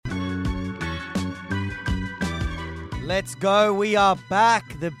Let's go. We are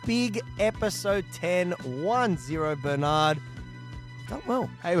back. The big episode 10, 1-0, Bernard. Done well.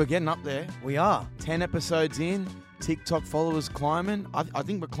 Hey, we're getting up there. We are. 10 episodes in. TikTok followers climbing. I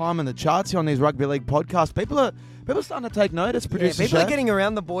think we're climbing the charts here on these rugby league podcasts. People are starting to take notice. People are getting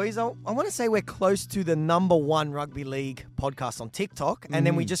around the boys. I want to say we're close to the number one rugby league podcast on TikTok, and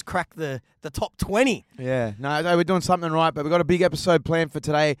then we just cracked the top 20. Yeah. No, we're doing something right, but we've got a big episode planned for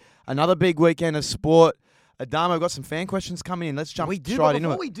today. Another big weekend of sport. Adama, we've got some fan questions coming in. Let's jump straight into it.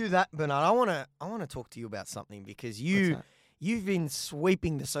 Before we do that, Bernard, I want to talk to you about something because you've been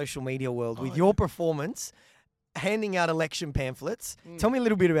sweeping the social media world with your performance, handing out election pamphlets. Tell me a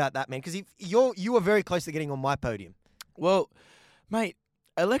little bit about that, man, because you were very close to getting on my podium. Well, mate,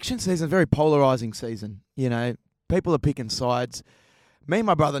 election season is a very polarising season. You know, people are picking sides. Me and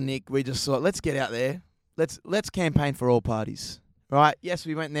my brother Nick, we just thought, let's get out there. Let's campaign for all parties. Right? Yes,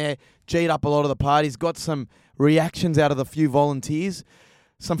 we went there, G'd up a lot of the parties, got some reactions out of the few volunteers.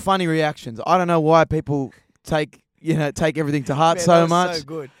 Some funny reactions. I don't know why people take everything to heart so much. So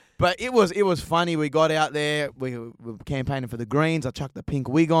good. But it was funny. We got out there. We were campaigning for the Greens. I chucked the pink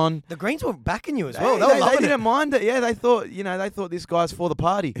wig on. The Greens were backing you as well. They didn't mind it. Yeah, they thought this guy's for the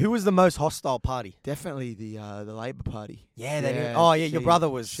party. Who was the most hostile party? Definitely the Labor Party. Yeah, they did. Oh yeah, your brother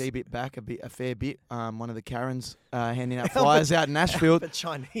was. She bit back a fair bit. One of the Karens handing out flyers out in Nashville. The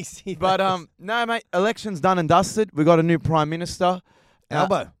Chinese. But no, mate. Election's done and dusted. We got a new Prime Minister.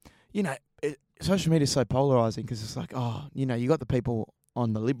 Albo. Social media is so polarising because it's like, you got the people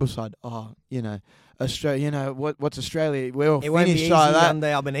on the Liberal side, Australia, what's Australia? We're all it won't be finished easy under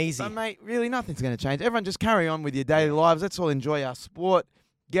Albanese. But mate, really nothing's going to change. Everyone just carry on with your daily lives. Let's all enjoy our sport,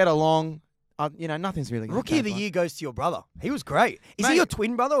 get along. Nothing's really going to change. Rookie of the year goes to your brother. He was great. Is he your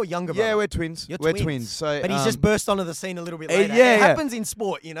twin brother or younger brother? Yeah, we're twins. We're twins. So, but he's just burst onto the scene a little bit later. Yeah, it happens in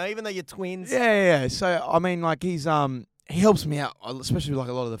sport, even though you're twins. Yeah. So, I mean, like, he helps me out, especially with like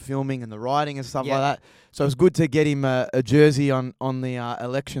a lot of the filming and the writing and stuff like that. So it's good to get him a jersey on the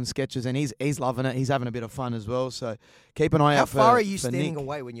election sketches, and he's loving it. He's having a bit of fun as well. So keep an eye out for How far are you for standing Nick.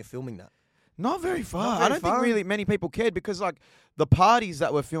 away when you're filming that? Not very far. I don't think really many people cared because like the parties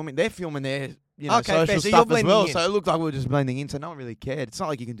that we're filming, they're filming their social stuff as well. So it looked like we were just blending in. So no one really cared. It's not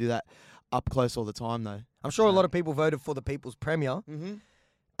like you can do that up close all the time though. I'm sure a lot of people voted for the People's Premier. Mm-hmm.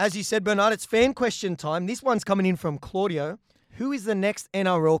 As you said, Bernard, it's fan question time. This one's coming in from Claudio. Who is the next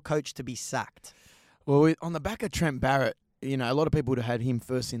NRL coach to be sacked? Well, on the back of Trent Barrett, a lot of people would have had him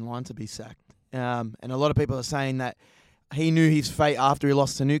first in line to be sacked. And a lot of people are saying that he knew his fate after he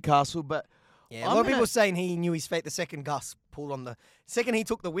lost to Newcastle. But a lot of people are saying he knew his fate the second Gus pulled on the second he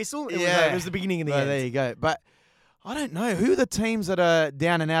took the whistle. It was the beginning of the end. There you go. But I don't know. Who are the teams that are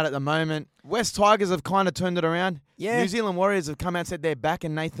down and out at the moment? West Tigers have kind of turned it around. Yeah. New Zealand Warriors have come out and said they're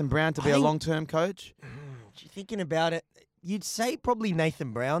backing Nathan Brown to be a long-term coach. Thinking about it, you'd say probably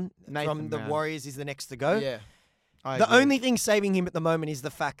Nathan Brown from the Warriors is the next to go. Yeah. The only thing saving him at the moment is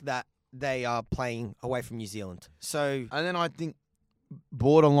the fact that they are playing away from New Zealand. So, and then I think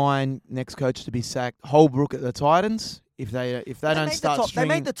borderline next coach to be sacked, Holbrook at the Titans. If they don't start stringing...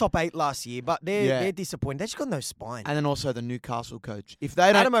 They made the top 8 last year, but they're disappointed. They just got no spine. And then also the Newcastle coach. If they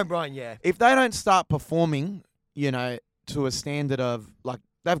don't, Adam O'Brien, if they don't start performing, to a standard of like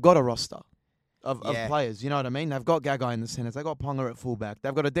they've got a roster. Of players, you know what I mean? They've got Gagai in the centres. They've got Ponga at fullback.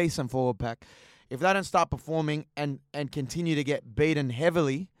 They've got a decent forward pack. If they don't start performing and continue to get beaten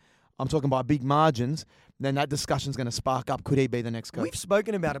heavily, I'm talking about big margins, then that discussion's going to spark up. Could he be the next coach? We've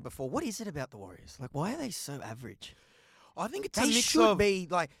spoken about it before. What is it about the Warriors? Like, why are they so average? I think it's a mix should be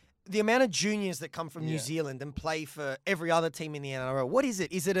like the amount of juniors that come from New Zealand and play for every other team in the NRL. What is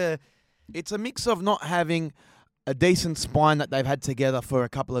it? Is it It's a mix of not having a decent spine that they've had together for a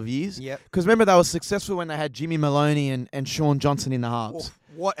couple of years. Yep. Because remember, they were successful when they had Jimmy Maloney and Sean Johnson in the halves.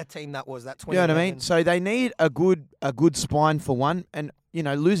 What a team that was, that 20. You know what I mean? So they need a good spine for one. And,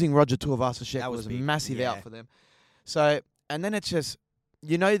 losing Roger Tuivasa-Sheck was a massive out for them. So, and then it's just,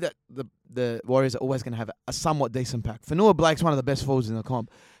 that the Warriors are always going to have a somewhat decent pack. Fanua Blake's one of the best forwards in the comp.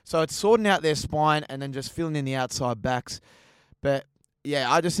 So it's sorting out their spine and then just filling in the outside backs. But...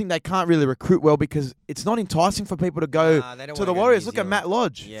 yeah, I just think they can't really recruit well because it's not enticing for people to go to the Warriors. Look at Matt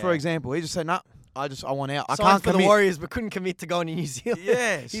Lodge, for example. He just said, "No, I want out. I can't for the Warriors, but couldn't commit to going to New Zealand."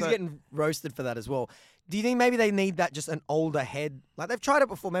 Yeah, he's getting roasted for that as well. Do you think maybe they need that just an older head? Like they've tried it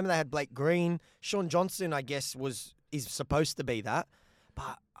before. Remember they had Blake Green, Sean Johnson. I guess is supposed to be that,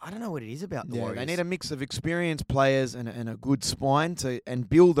 but I don't know what it is about the Warriors. They need a mix of experienced players and a good spine and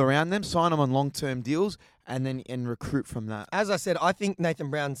build around them, sign them on long-term deals, and recruit from that. As I said, I think Nathan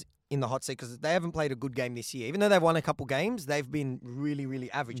Brown's in the hot seat because they haven't played a good game this year. Even though they've won a couple games, they've been really,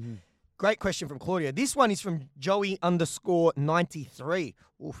 really average. Mm-hmm. Great question from Claudia. This one is from Joey_93.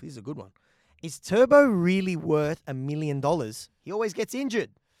 Oof, this is a good one. Is Turbo really worth $1 million? He always gets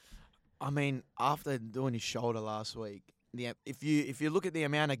injured. I mean, after doing his shoulder last week, if you look at the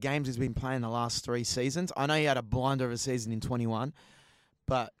amount of games he's been playing the last 3 seasons, I know he had a blinder of a season in 21,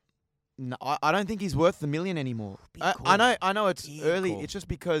 but no, I don't think he's worth the $1 million anymore. I know it's early. It's just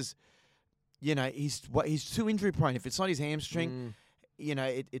because, he's too injury prone. If it's not his hamstring,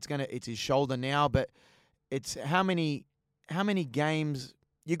 it's his shoulder now. But it's how many games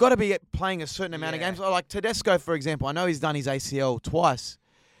you got to be playing a certain amount of games. Like Tedesco, for example, I know he's done his ACL twice.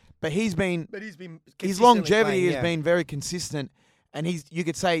 But his longevity has been very consistent, and you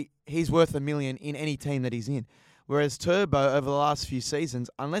could say he's worth $1 million in any team that he's in. Whereas Turbo over the last few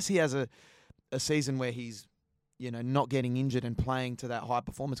seasons, unless he has a season where he's not getting injured and playing to that high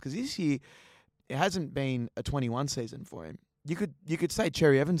performance, because this year it hasn't been a 21 season for him. You could say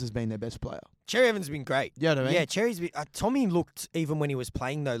Cherry Evans has been their best player. Cherry Evans has been great. You know what I mean? Yeah, Cherry's been... Tommy looked, even when he was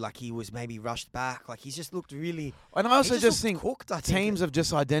playing, though, like he was maybe rushed back. Like he's just looked really... And I also just think teams have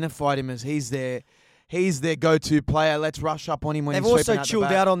just identified him as he's their go-to player. Let's rush up on him when he's sweeping out the back. They've also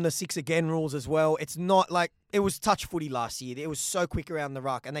chilled out on the 6 again rules as well. It's not like... It was touch footy last year. It was so quick around the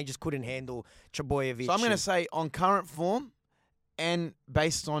ruck, and they just couldn't handle Trebojevic. So I'm going to say on current form and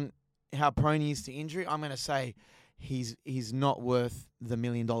based on how prone he is to injury, I'm going to say... He's not worth the $1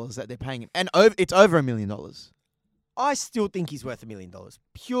 million that they're paying him. And it's over $1 million. I still think he's worth $1 million,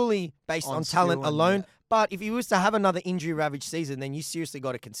 purely based on talent alone. Yeah. But if he was to have another injury-ravaged season, then you seriously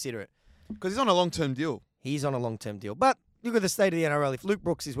got to consider it. Because he's on a long-term deal. He's on a long-term deal. But look at the state of the NRL. If Luke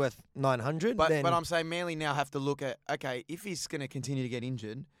Brooks is worth $900, but I'm saying Manly now have to look at, okay, if he's going to continue to get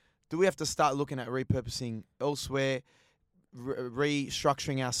injured, do we have to start looking at repurposing elsewhere,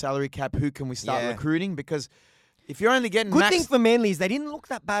 restructuring our salary cap? Who can we start recruiting? Because... if you're only getting good thing for Manly is they didn't look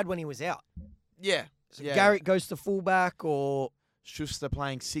that bad when he was out. Yeah. So Garrett goes to fullback or... Schuster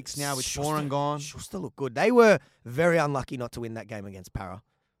playing 6 now with Foran gone. Schuster looked good. They were very unlucky not to win that game against Para,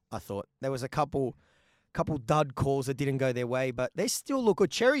 I thought. There was a couple dud calls that didn't go their way, but they still look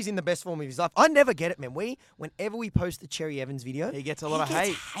good. Cherry's in the best form of his life. I never get it, man. Whenever we post the Cherry Evans video... he gets a lot of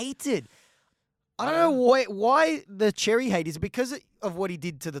hate. Hated. I don't know why the Cherry hate. Is it because of what he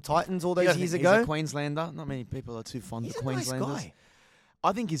did to the Titans all those years ago? He's a Queenslander. Not many people are too fond of Queenslanders. Nice guy.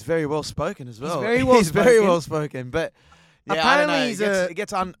 I think he's very well spoken as well. He's very well spoken. But yeah, apparently I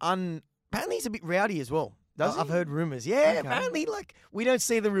don't know. Apparently he's a bit rowdy as well. Does he? I've heard rumours. Yeah, okay. Apparently we don't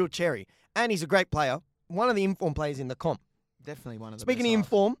see the real Cherry. And he's a great player. One of the informed players in the comp. Definitely one of the Speaking best of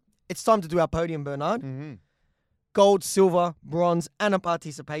inform, it's time to do our podium, Bernard. Mm-hmm. Gold, silver, bronze, and a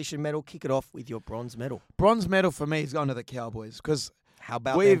participation medal. Kick it off with your bronze medal. Bronze medal for me is going to the Cowboys because how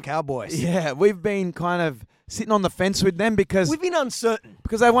about them Cowboys? Yeah, we've been kind of sitting on the fence with them because we've been uncertain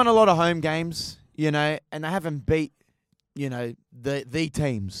because they won a lot of home games, and they haven't beat, the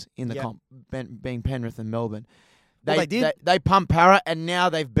teams in the comp, being Penrith and Melbourne. They did. They pumped Para, and now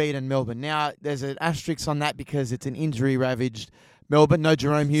they've beaten Melbourne. Now there's an asterisk on that because it's an injury-ravaged Melbourne. No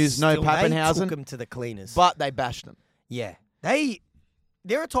Jerome Hughes, no Pappenhausen. They took them to the cleaners. But they bashed them. Yeah.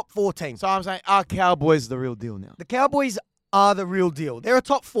 They're a top 4 team. So I'm saying, are Cowboys the real deal now? The Cowboys are the real deal. They're a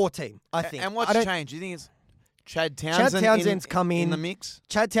top 4 team, I think. And what's changed? Do you think it's Chad Townsend's come in the mix?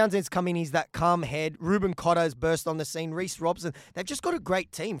 Chad Townsend's come in. He's that calm head. Ruben Cotto's burst on the scene. Reece Robson. They've just got a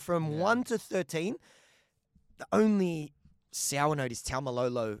great team. From 1 to 13, the only sour note is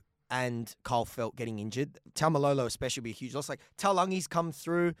Taumalolo and Kyle Felt getting injured. Taumalolo especially will be a huge loss. Like Taulungi's come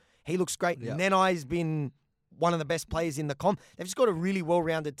through. He looks great. Yep. Nenai's been one of the best players in the comp. They've just got a really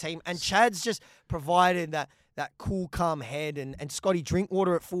well-rounded team. And Chad's just provided that cool, calm head. And Scotty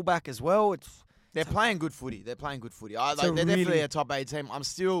Drinkwater at fullback as well. They're playing good footy. They're definitely a top 8 team. I'm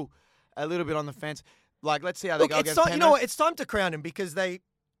still a little bit on the fence. Like, let's see how they go against Penrith. You know what? It's time to crown him because they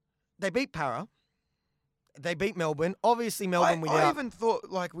beat Para. They beat Melbourne. Obviously, Melbourne I even thought,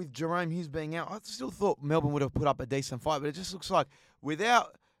 like, with Jerome Hughes being out, I still thought Melbourne would have put up a decent fight, but it just looks like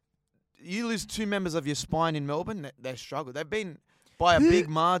without... You lose 2 members of your spine in Melbourne, they struggle. They've been by a big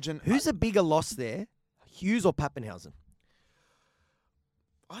margin. Who's a bigger loss there, Hughes or Pappenhausen?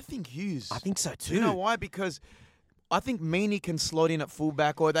 I think Hughes. I think so, too. You know why? Because I think Meany can slot in at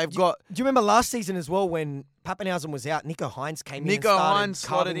fullback, or they've got... Do you remember last season as well when Pappenhausen was out, Nico Hines came in and started Hines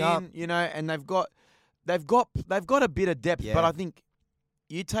slotted in, and they've got a bit of depth, but I think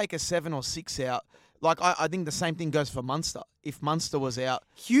you take a 7 or 6 out. Like I think the same thing goes for Munster. If Munster was out,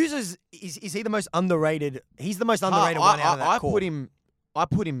 Hughes is he the most underrated? He's the most underrated one out of that core. I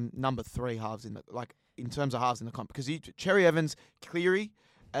put him number 3 halves in terms of halves in the comp because Cherry Evans, Cleary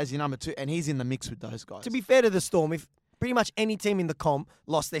as your number 2, and he's in the mix with those guys. To be fair to the Storm, if pretty much any team in the comp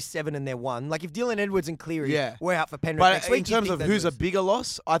lost their 7 and their 1. Like if Dylan Edwards and Cleary were out for Penrith but next week, in terms of who's a bigger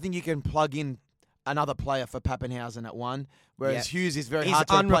loss, I think you can plug in another player for Pappenhausen at 1, whereas Hughes is very hard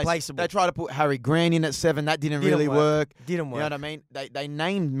to unreplaceable. They tried to put Harry Grant in at 7. That didn't really work. Didn't work. You know what I mean? They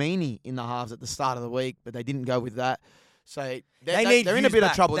named Meaney in the halves at the start of the week, but they didn't go with that. So they're in a bit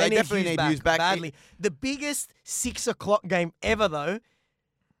of trouble. They definitely need Hughes back badly. The biggest 6 o'clock game ever, though,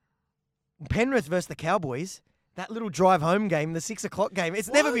 Penrith versus the Cowboys. That little drive home game, the 6 o'clock game, it's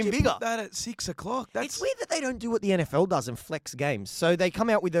never been bigger. Put that at 6 o'clock. It's weird that they don't do what the NFL does and flex games. So they come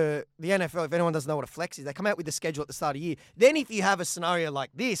out with the NFL, if anyone doesn't know what a flex is, they come out with the schedule at the start of the year. Then if you have a scenario like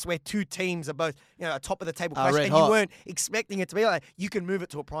this where two teams are both, a top of the table clash and you weren't expecting it to be like, you can move it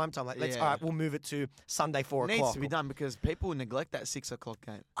to a prime time. All right, we'll move it to Sunday 4 o'clock. It needs to be done because people neglect that 6 o'clock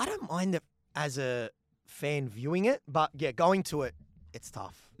game. I don't mind it as a fan viewing it, but going to it, it's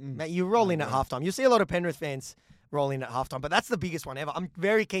tough. Mate, you roll in at halftime. You'll see a lot of Penrith fans roll in at halftime, but that's the biggest one ever. I'm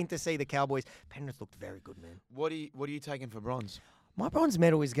very keen to see the Cowboys. Penrith looked very good, man. What are you taking for bronze? My bronze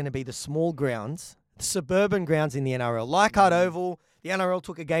medal is going to be the small grounds, the suburban grounds in the NRL. Leichhardt Oval, the NRL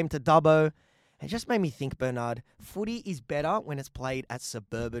took a game to Dubbo. It just made me think, Bernard, footy is better when it's played at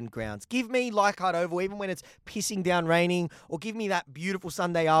suburban grounds. Give me Leichhardt Oval, even when it's pissing down raining, or give me that beautiful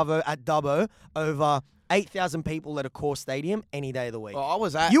Sunday Arvo at Dubbo over 8,000 people at a core stadium any day of the week. Well, I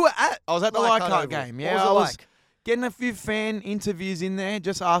was at the Leichhardt game. Yeah, what was it like? Getting a few fan interviews in there,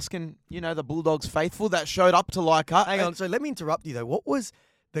 just asking, the Bulldogs faithful that showed up to Leichhardt. Hang on, so let me interrupt you though. What was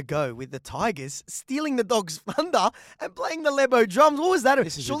the go with the Tigers stealing the Dogs' thunder and playing the Lebo drums? What was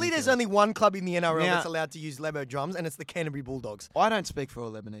that? Surely there's only one club in the NRL that's allowed to use Lebo drums, and it's the Canterbury Bulldogs. I don't speak for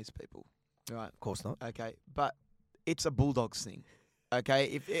all Lebanese people. Right? Of course not. Okay, but it's a Bulldogs thing.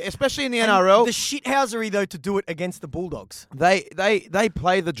 Okay, especially in the NRL. The shithousery, though, to do it against the Bulldogs. They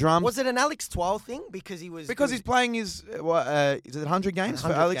play the drums. Was it an Alex Twal thing? Because he's playing his, is it 100 games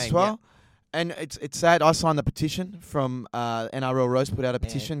for Alex Twal? Yeah. And it's sad. I signed the petition from NRL Roast, put out a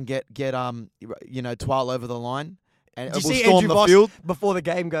petition, get Twal over the line. And did you see Andrew Voss before the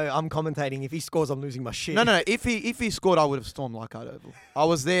game go, I'm commentating, if he scores, I'm losing my shit? No. If he scored, I would have stormed Leichhardt Oval. I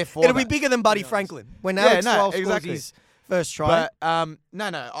was there for It'll be bigger than Buddy Franklin. When Alex Twal scores his first try. But,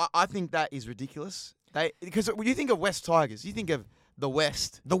 I think that is ridiculous. Because when you think of West Tigers, you think of the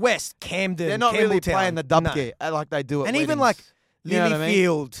West. The West, Camden, they're not really Campbelltown. playing the dub gear like they do at and weddings. Even like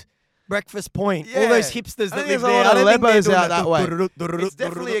Lilyfield, Breakfast Point, all those hipsters that live there. I don't think there's a lot of Lebos out that way. It's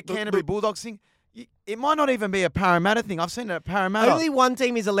definitely a Canterbury Bulldogs thing. It might not even be a Parramatta thing. I've seen it at Parramatta. Only one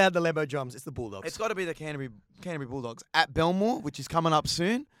team is allowed the Lebo drums. It's the Bulldogs. It's got to be the Canterbury Bulldogs. At Belmore, which is coming up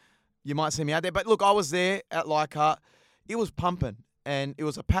soon, you might see me out there. But look, I was there at Leichhardt. It was pumping, and it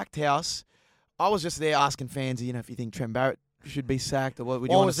was a packed house. I was just there asking fans, if you think Trent Barrett should be sacked, or what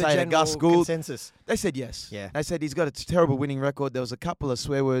would you want to say to Gus Gould? Consensus? They said yes. Yeah. They said he's got a terrible winning record. There was a couple of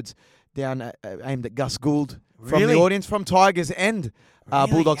swear words down aimed at Gus Gould from the audience, from Tigers and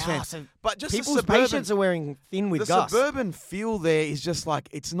Bulldogs fans. So but just people's patience are wearing thin with Gus. The suburban feel there is just like,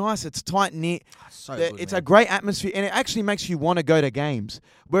 it's nice, it's tight knit. It's a a great atmosphere, and it actually makes you want to go to games.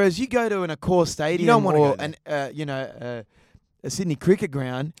 Whereas you go to a core stadium, you don't want to go a Sydney cricket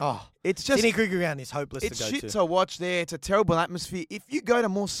ground. Oh, it's just Sydney cricket ground is hopeless. It's to go to. shit to watch there. It's a terrible atmosphere. If you go to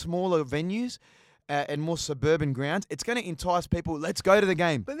more smaller venues and more suburban grounds, it's going to entice people. Let's go to the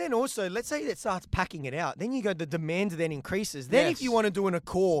game. But then also, let's say it starts packing it out. Then the demand then increases. Then if you want to do in a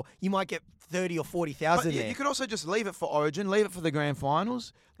core, you might get 30 or 40,000 there. You could also just leave it for Origin, leave it for the grand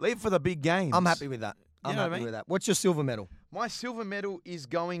finals, leave it for the big games. I'm happy with that. I'm happy with that. What's your silver medal? My silver medal is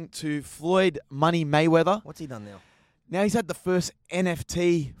going to Floyd Money Mayweather. What's he done now? Now he's had the first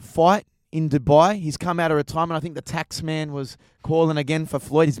NFT fight in Dubai. He's come out of retirement. I think the tax man was calling again for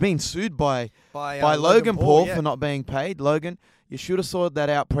Floyd. He's been sued by Logan Paul for not being paid. Logan, you should have sorted that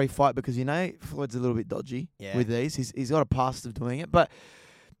out pre-fight because Floyd's a little bit dodgy with these. He's got a past of doing it. But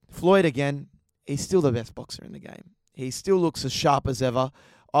Floyd, again, he's still the best boxer in the game. He still looks as sharp as ever.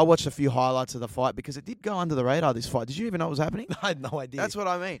 I watched a few highlights of the fight because it did go under the radar, this fight. Did you even know what was happening? I had no idea. That's what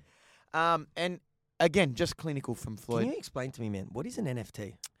I mean. And again, just clinical from Floyd. Can you explain to me, man, what is an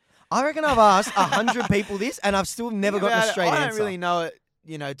NFT? I reckon I've asked 100 people this, and I've still never gotten a straight answer. I don't really know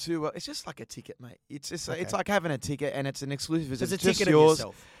it, too well. It's just like a ticket, mate. It's just it's like having a ticket, and it's an exclusive. It's a just ticket yours.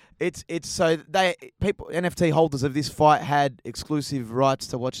 of yourself. It's so NFT holders of this fight had exclusive rights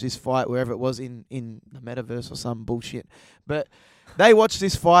to watch this fight wherever it was in the metaverse or some bullshit. But they watched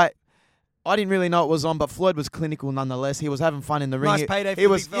this fight. I didn't really know it was on, but Floyd was clinical nonetheless. He was having fun in the ring. Nice payday for the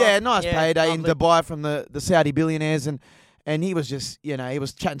big fella. Nice payday in Dubai from the Saudi billionaires, and he was just, he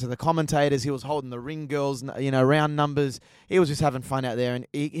was chatting to the commentators. He was holding the ring girls, round numbers. He was just having fun out there, and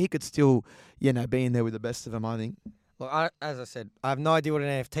he could still, be in there with the best of them, I think. Look, as I said, I have no idea what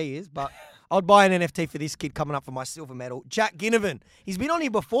an NFT is, but I'd buy an NFT for this kid coming up for my silver medal. Jack Ginnivan. He's been on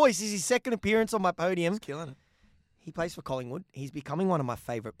here before. This is his second appearance on my podium. He's killing it. He plays for Collingwood. He's becoming one of my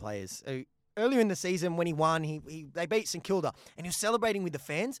favourite players. Earlier in the season when he won, they beat St Kilda and he was celebrating with the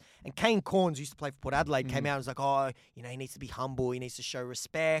fans. And Kane Corns, used to play for Port Adelaide, came out and was like, oh, you know, he needs to be humble. He needs to show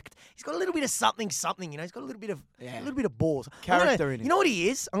respect. He's got a little bit of something, you know. He's got a little bit of balls. Character in him. You know what he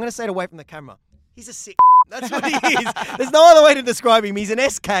is? I'm going to say it away from the camera. He's a sick. That's what he is. There's no other way to describe him. He's an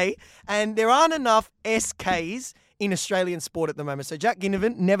SK, and there aren't enough SKs in Australian sport at the moment. So Jack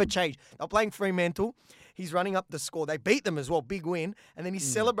Ginnivan never changed. They're playing Fremantle. He's running up the score. They beat them as well. Big win. And then he's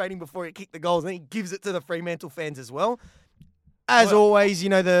celebrating before he kicked the goals. And then he gives it to the Fremantle fans as well. As always, you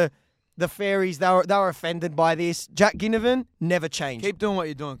know, the fairies, they were offended by this. Jack Ginnivan never changed. Keep doing what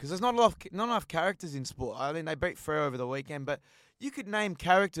you're doing because there's not enough characters in sport. I mean, they beat Freo over the weekend, but you could name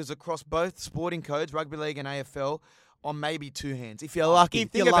characters across both sporting codes, rugby league and AFL, on maybe two hands. If you're lucky.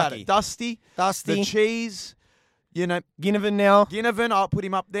 Think about it. Dusty. The Cheese. You know, Ginnivan, I'll put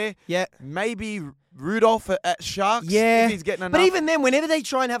him up there. Yeah. Maybe Rudolph at Sharks. Yeah. If he's getting enough. But even then, whenever they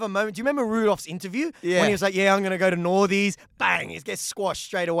try and have a moment, do you remember Rudolph's interview? Yeah. When he was like, I'm going to go to Northies. Bang, he gets squashed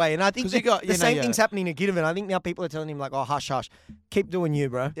straight away. And I think the same thing's happening to Ginnivan. I think now people are telling him like, oh, hush, hush. Keep doing you,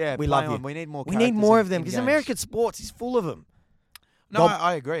 bro. Yeah, we love you. We need more. We need more of them because American sports is full of them. No,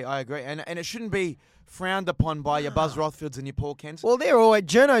 I agree. And it shouldn't be frowned upon by your Buzz Rothfields and your Paul Kents. Well,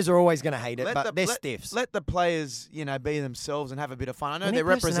 journos are always going to hate it, but they're stiffs. Let the players, you know, be themselves and have a bit of fun. I know they're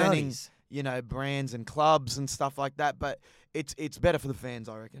representing, you know, brands and clubs and stuff like that, but it's better for the fans,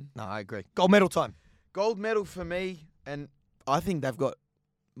 I reckon. No, I agree. Gold medal time. Gold medal for me, and I think they've got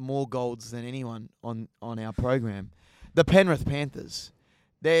more golds than anyone on our program. The Penrith Panthers.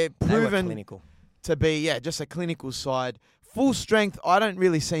 They're proven to be, just a clinical side. Full strength, I don't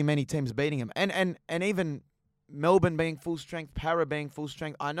really see many teams beating them. And even Melbourne being full strength, Para being full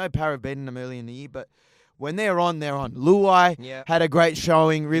strength. I know Para beaten them early in the year, but when they're on, they're on. Luai had a great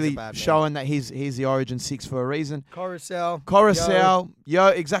showing, really showing that he's the Origin 6 for a reason. Coruscant. Yo,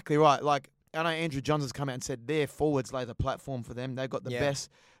 exactly right. Like, I know Andrew Johnson's come out and said their forwards lay the platform for them. They've got the best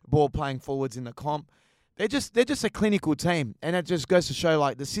ball-playing forwards in the comp. They're just a clinical team, and it just goes to show,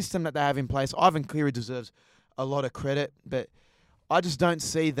 like, the system that they have in place. Ivan Cleary deserves a lot of credit, but I just don't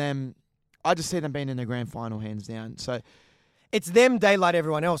see them. I just see them being in the grand final, hands down. So it's them daylight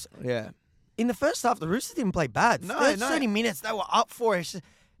everyone else. Yeah. In the first half, the Roosters didn't play bad. No. 30 minutes, they were up for it.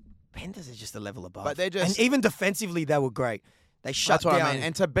 Panthers are just a level above. But and even defensively, they were great. They shut down. That's what I mean.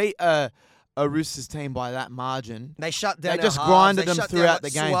 And to beat a Roosters team by that margin, they shut down. They just grinded them throughout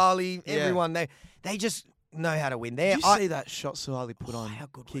the game. Suwali, everyone, they just know how to win. Did you see that shot Suwali put on? How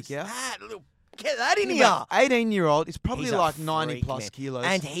good kick was out? That? Get that in here. 18-year-old. He's probably like 90-plus kilos.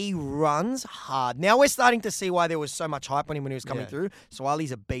 And he runs hard. Now we're starting to see why there was so much hype on him when he was coming through. So while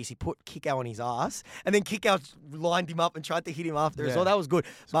he's a beast, he put Kickow on his ass. And then Kickow lined him up and tried to hit him after as well. That was good.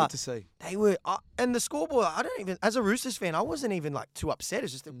 It's good to see. They were, and the scoreboard, as a Roosters fan, I wasn't even like too upset.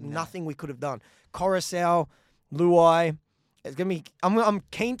 It's just nothing we could have done. Coruscant, Luai. It's going to be, I'm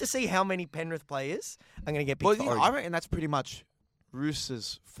keen to see how many Penrith players are going to get picked for Origin. I reckon that's pretty much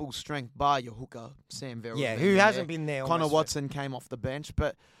Roosters full strength bar your hooker Sam Verrill. Yeah, who hasn't been there. Connor Watson came off the bench,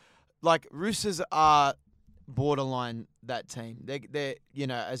 but like Roosters are borderline that team. They're you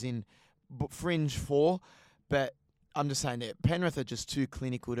know, as in fringe 4, but I'm just saying that Penrith are just too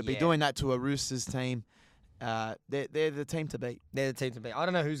clinical to be doing that to a Roosters team. They're the team to beat. They're the team to beat. I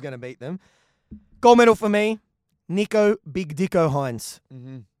don't know who's going to beat them. Gold medal for me, Nico Big Dicko Hines.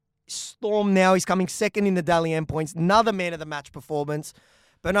 Mm-hmm. Storm now. He's coming second in the Dally M points. Another man of the match performance.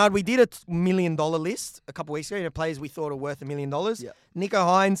 Bernard, we did a $1 million list a couple of weeks ago. You know, players we thought are worth $1 million. Yeah. Nico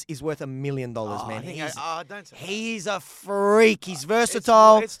Hines is worth $1 million, man. Don't say he's a freak. He's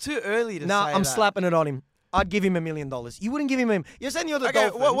versatile. It's too early to say I'm that. slapping it on him. I'd give him $1 million. You wouldn't give him. You're saying you're the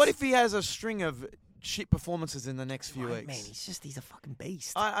Dolphins. What if he has a string of shit performances in the next few weeks? Man, he's a fucking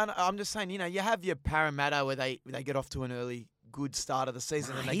beast. I'm just saying, you know, you have your Parramatta where they get off to an early good start of the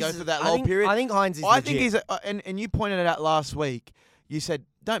season and they go for that low period. I think Hines is legit. think he's and you pointed it out last week. You said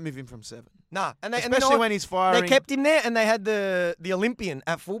don't move him from 7. Nah, especially when he's firing. They kept him there, and they had the Olympian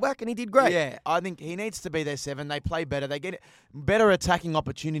at fullback, and he did great. Yeah, I think he needs to be their 7. They play better. They get better attacking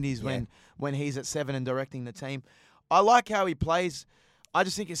opportunities when he's at 7 and directing the team. I like how he plays. I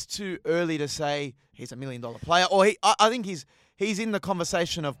just think it's too early to say he's $1 million player. Or I think he's in the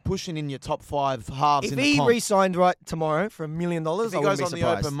conversation of pushing in your top 5 halves. If he re-signed right tomorrow for $1 million, if he goes on the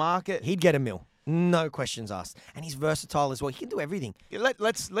open market, he'd get $1 million. No questions asked. And he's versatile as well. He can do everything. Yeah,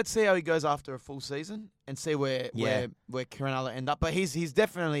 let's see how he goes after a full season and see where Cronulla end up. But he's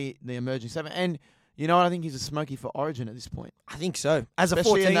definitely the emerging 7. And You know what? I think he's a smoky for Origin at this point. I think so. As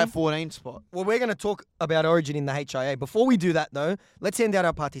Especially a 14. in that 14 spot. Well, we're going to talk about Origin in the HIA. Before we do that, though, let's hand out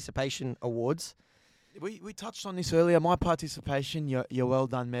our participation awards. We touched on this earlier. My participation, your well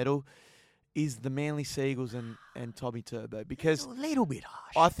done medal, is the Manly Seagulls and Tommy Turbo. Because a little bit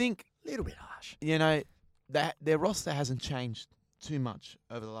harsh. I think, a little bit harsh. you know, that their roster hasn't changed too much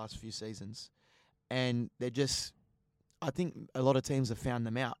over the last few seasons. And they're just, I think a lot of teams have found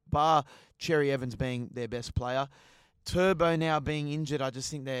them out. Bar Cherry Evans being their best player. Turbo now being injured, I just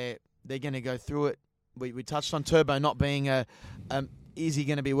think they're going to go through it. We touched on Turbo not being is he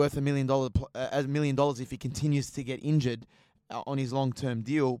going to be worth $1 million if he continues to get injured on his long-term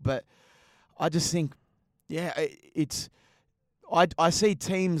deal? But I just think, I see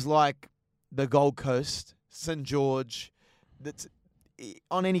teams like the Gold Coast, St. George, that's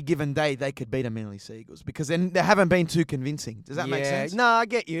on any given day they could beat a Manly Seagulls because they haven't been too convincing. Does that make sense? No, I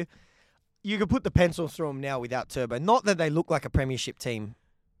get you. You could put the pencil through them now without Turbo. Not that they look like a premiership team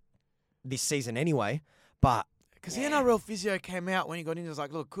this season anyway, but... Because the NRL physio came out when he got in, it was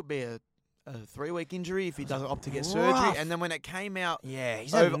like, look, could be a 3-week injury if he doesn't opt to get surgery. And then when it came out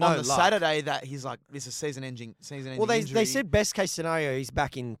he's on the luck. Saturday that he's like, this is season-ending Well, they injury. said best case scenario, he's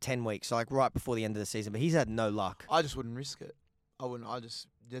back in 10 weeks, so like right before the end of the season, but he's had no luck. I just wouldn't risk it. I wouldn't.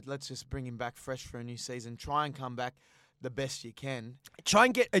 Let's just bring him back fresh for a new season. Try and come back the best you can. Try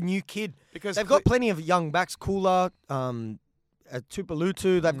and get a new kid. Because they've got plenty of young backs, Kula,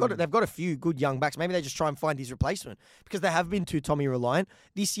 Tupalutu. They've got a few good young backs. Maybe they just try and find his replacement because they have been too Tommy reliant.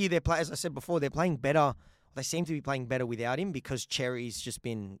 This year, as I said before, they're playing better. They seem to be playing better without him because Cherry's just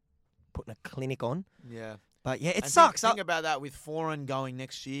been putting a clinic on. Yeah. But yeah, it sucks. Think about that with Foreign going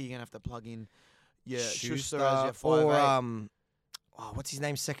next year. You're going to have to plug in Schuster as your 5'8". Or, what's his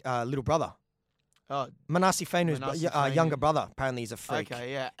name? Little brother. Oh, Manasi Fainu's younger brother. Apparently he's a freak.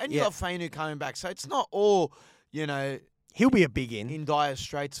 Okay, yeah. And you got Fainu coming back. So it's not all, he'll be a big in dire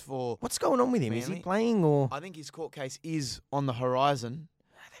straits for... What's going on with him? Manly. Is he playing or... I think his court case is on the horizon.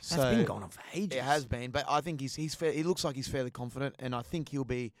 That's been going on for ages. It has been, but I think he looks like he's fairly confident, and I think he'll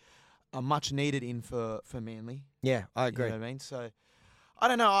be a much needed in for Manly. Yeah, I agree. You know what I mean? So, I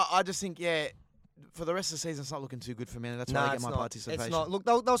don't know. I just think, for the rest of the season, it's not looking too good for Manly. That's why I get my participation. It's not. Look,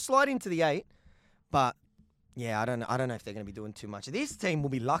 they'll slide into the 8, but yeah, I don't know if they're going to be doing too much. This team will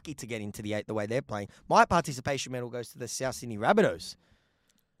be lucky to get into the 8 the way they're playing. My participation medal goes to the South Sydney Rabbitohs.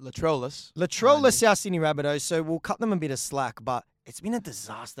 Latrollus South Sydney Rabbitohs. So we'll cut them a bit of slack, but it's been a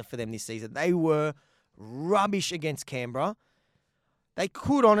disaster for them this season. They were rubbish against Canberra. They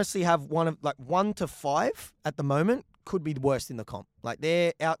could honestly have 1 to 5 at the moment. Could be the worst in the comp. Like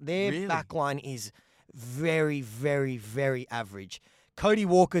their back line is very, very, very average. Cody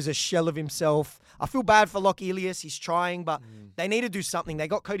Walker's a shell of himself. I feel bad for Lockie Ilias. He's trying, but they need to do something. They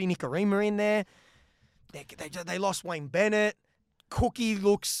got Cody Nikorima in there. They lost Wayne Bennett. Cookie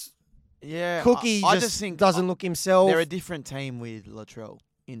looks... Yeah, Cookie I just think doesn't look himself. They're a different team with Latrell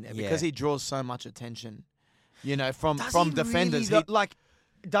in there because he draws so much attention, from defenders. Really,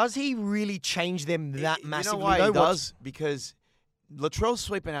 does he really change them that massively? You know why he does? Because Latrell's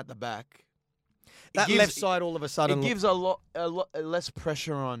sweeping at the back. Left side all of a sudden. It gives a lot less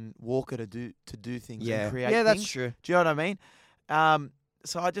pressure on Walker to do things and create things. Yeah, that's true. Do you know what I mean?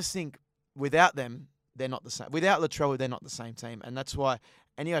 So I just think without them, they're not the same. Without Latrell, they're not the same team, and that's why.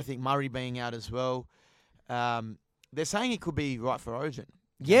 And I think Murray being out as well. They're saying he could be right for Origin.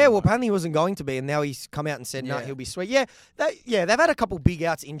 Yeah, well, apparently he wasn't going to be, and now he's come out and said, no, he'll be sweet. Yeah, they've had a couple big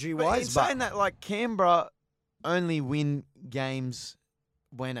outs injury-wise. But in saying that, Canberra only win games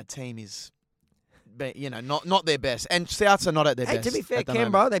when a team is, not their best. And Souths are not at their best. Hey, to be fair,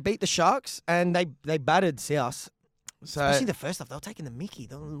 Canberra, they beat the Sharks, and they battered South. So, especially the first half, they were taking the mickey.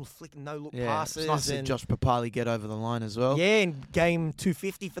 They were little flick, no-look passes. It's nice to see Josh Papali get over the line as well. Yeah, in game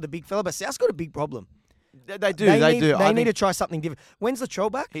 250 for the big fella. But South's got a big problem. They do. They need to try something different. When's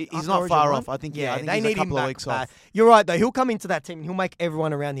Latrell back? He's not far off. I think they he's need a couple him of weeks off. You're right, though. He'll come into that team and he'll make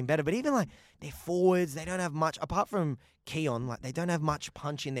everyone around him better. But even their forwards, they don't have much. Apart from Keon, they don't have much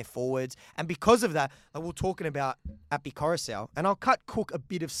punch in their forwards. And because of that, we're talking about Appy Coruscant. And I'll cut Cook a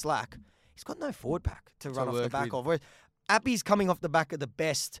bit of slack. He's got no forward pack to run off the back of. Whereas Appy's coming off the back of the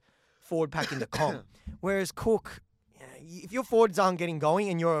best forward pack in the comp. Whereas Cook, if your forwards aren't getting going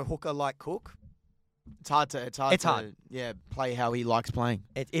and you're a hooker like Cook, it's hard to play how he likes playing.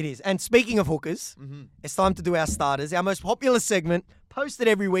 It is. And speaking of hookers, it's time to do our starters, our most popular segment, posted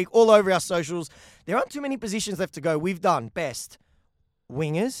every week all over our socials. There aren't too many positions left to go. We've done best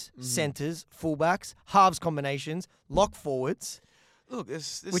wingers, centres, fullbacks, halves combinations, lock forwards. Look,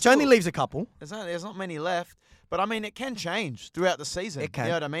 there's which only leaves a couple. There's not many left. But, I mean, it can change throughout the season. It can.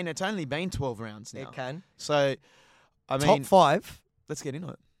 You know what I mean? It's only been 12 rounds now. It can. So, I mean... Top 5. Let's get into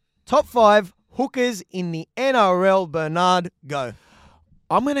it. Top 5 hookers in the NRL. Bernard, go.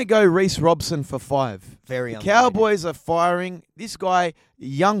 I'm going to go Reece Robson for 5. Very The underrated. Cowboys are firing. This guy,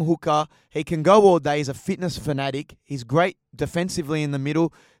 young hooker, he can go all day. He's a fitness fanatic. He's great defensively in the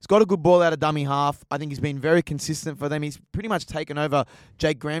middle. He's got a good ball out of dummy half. I think he's been very consistent for them. He's pretty much taken over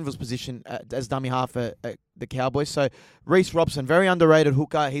Jake Granville's position as dummy half at the Cowboys. So Reece Robson, very underrated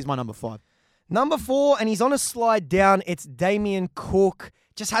hooker. He's my number 5. Number 4, and he's on a slide down. It's Damien Cook.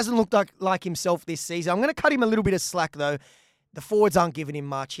 Just hasn't looked like himself this season. I'm going to cut him a little bit of slack, though. The forwards aren't giving him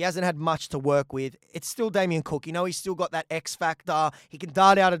much. He hasn't had much to work with. It's still Damien Cook. You know, he's still got that X factor. He can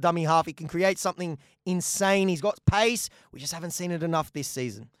dart out a dummy half. He can create something insane. He's got pace. We just haven't seen it enough this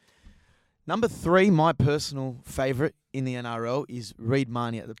season. Number 3, my personal favourite in the NRL is Reid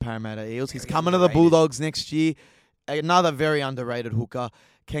Marnie at the Parramatta Eels. He's coming to the Bulldogs next year. Another very underrated hooker.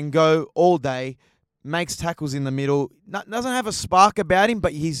 Can go all day. Makes tackles in the middle. Doesn't have a spark about him,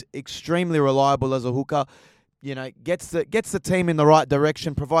 but he's extremely reliable as a hooker. You know, gets the team in the right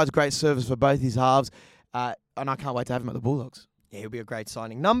direction, provides great service for both his halves, and I can't wait to have him at the Bulldogs. Yeah, he'll be a great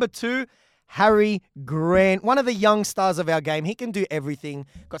signing. Number 2, Harry Grant, one of the young stars of our game. He can do everything.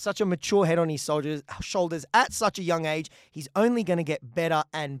 Got such a mature head on his shoulders at such a young age. He's only going to get better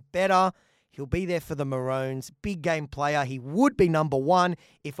and better. He'll be there for the Maroons. Big game player. He would be number 1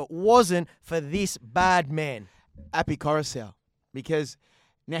 if it wasn't for this bad man. Api Coruscant, because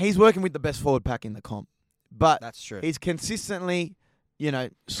now he's working with the best forward pack in the comp. But that's true. He's consistently,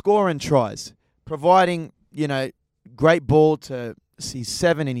 scoring tries, providing, great ball to his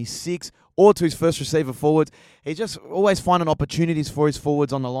 7 and his 6, or to his first receiver forwards. He's just always finding opportunities for his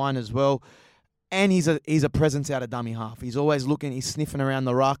forwards on the line as well. And he's a presence out of dummy half. He's always looking, he's sniffing around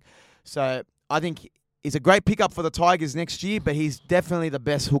the ruck. So I think he's a great pickup for the Tigers next year, but he's definitely the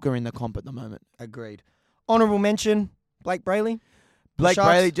best hooker in the comp at the moment. Agreed. Honourable mention, Blake Brayley. Blake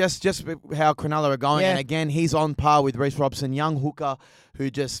Brayley, just how Cronulla are going. Yeah. And again, he's on par with Reece Robson, young hooker who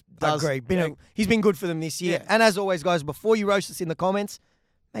just does... Agreed. He's been good for them this year. Yeah. And as always, guys, before you roast us in the comments,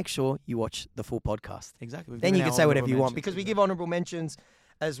 make sure you watch the full podcast. Exactly. Then you can say whatever you want, because we give honourable mentions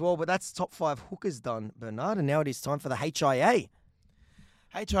as well. But that's top 5 hookers done, Bernard. And now it is time for the HIA.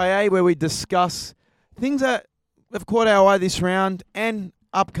 HIA, where we discuss things that have caught our eye this round and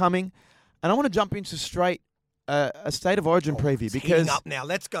upcoming. And I want to jump into straight a State of Origin preview, because up now.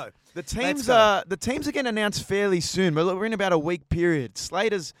 Let's go. The teams are getting announced fairly soon, but we're in about a week period.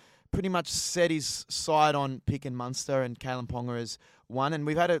 Slater's pretty much set his side on picking Munster and Kalen Ponga as one, and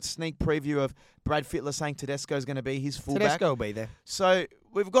we've had a sneak preview of Brad Fittler saying Tedesco's going to be his fullback. Tedesco will be there. So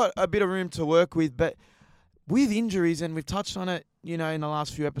we've got a bit of room to work with, but with injuries, and we've touched on it, in the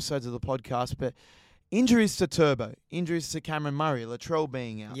last few episodes of the podcast, but injuries to Turbo, injuries to Cameron Murray, Latrell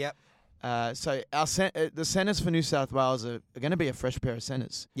being out. Yep. So the centres for New South Wales are going to be a fresh pair of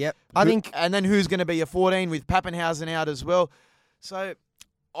centres. Yep. And then who's going to be your 14 with Pappenhausen out as well. So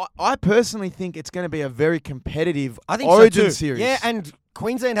I personally think it's going to be a very competitive Origin series. Yeah, and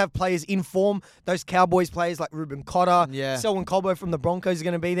Queensland have players in form. Those Cowboys players like Ruben Cotter, Selwyn Colbo from the Broncos are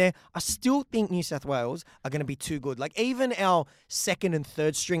going to be there. I still think New South Wales are going to be too good. Like, even our second and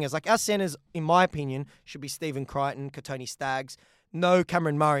third stringers, like our centres, in my opinion, should be Stephen Crichton, Katoni Staggs, no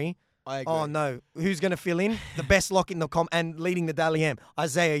Cameron Murray. I agree. Oh, no. Who's going to fill in? The best lock in the comp and leading the Dally M,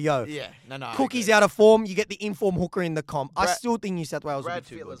 Isaiah Yeo. Yeah, no. Cookie's out of form. You get the inform hooker in the comp. I still think New South Wales will be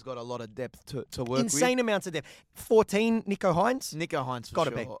too good. Brad Fittler's got a lot of depth to work Insane amounts of depth. 14, Nico Hines. Nico Hines for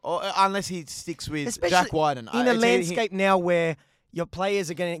Gotta sure. be. Or, unless he sticks with Especially Jack Wyden. in a landscape now where your players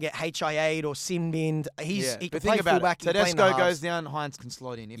are going to get HIA'd or sin-binned. He can play fullback. Tedesco goes down, Hines can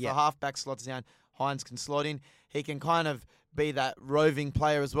slot in. If Yeah. the halfback slots down, Hines can slot in. He can kind of be that roving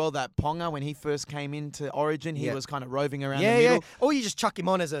player as well. That Ponga, when he first came into Origin, he was kind of roving around the middle. Yeah. Or you just chuck him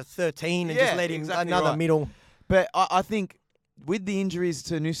on as a 13 and just let him another middle. But I think with the injuries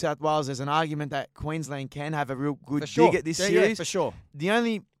to New South Wales, there's an argument that Queensland can have a real good dig at this series. Yeah, for sure. The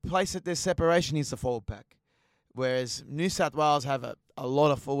only place that there's separation is the forward pack, whereas New South Wales have a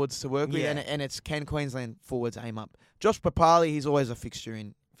lot of forwards to work with, and it's can Queensland forwards aim up. Josh Papali, he's always a fixture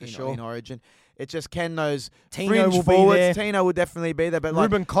in Origin. It's just can those fringe forwards. Tino will definitely be there, but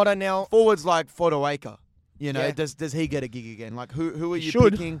Ruben Cotter now. Forwards like Fodawaker, does he get a gig again? Like who are you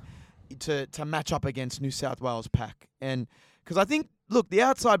picking to match up against New South Wales pack? And because I think, look, the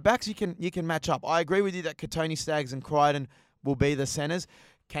outside backs you can match up. I agree with you that Katoni Staggs and Crichton will be the centres.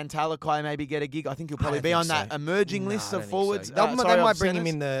 Can Talakai maybe get a gig? I think he'll probably be on that emerging list of forwards. So. They might bring him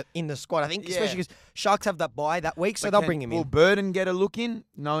in the squad. I think, especially because Sharks have that bye that week, so they'll bring him in. Will Burden get a look in,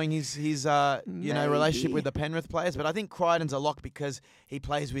 knowing his relationship with the Penrith players? But I think Crichton's a lock because he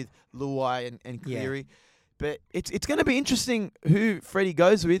plays with Luai and Cleary. Yeah. But it's going to be interesting who Freddie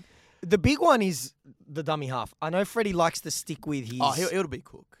goes with. The big one is the dummy half. I know Freddie likes to stick with his... Oh, it'll be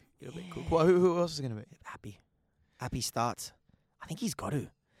Cook. It'll be Cook. Well, who else is going to be? Happy starts. I think he's got to.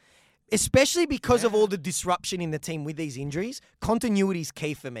 Especially because of all the disruption in the team with these injuries. Continuity is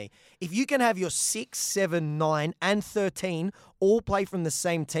key for me. If you can have your 6, 7, 9, and 13 all play from the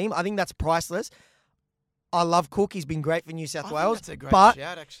same team, I think that's priceless. I love Cook. He's been great for New South Wales. That's a great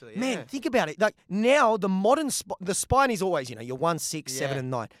shout, actually. Yeah. Man, think about it. Like now, the modern the spine is always, your 1, 6, 7,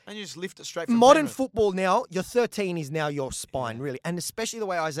 and 9. And you just lift it straight from modern football now, your 13 is now your spine, really. And especially the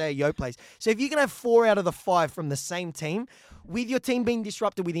way Isaiah Yeo plays. So if you can have 4 out of the 5 from the same team, with your team being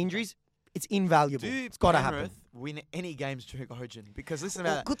disrupted with injuries, it's invaluable. It's got to happen. Win any games during Origin? Because listen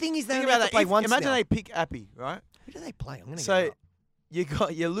about good thing is they only have to play once Imagine now. They pick Appy, right? Who do they play? I'm going to So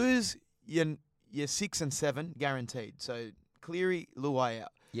you lose your 6 and 7 guaranteed. So Cleary, Luai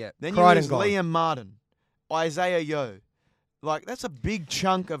out. Yeah. Then you lose Liam Martin, Isaiah Yeo. Like that's a big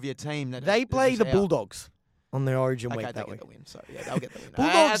chunk of your team. They play the Bulldogs on their Origin week that week. They'll get the win. So yeah, they'll get the win.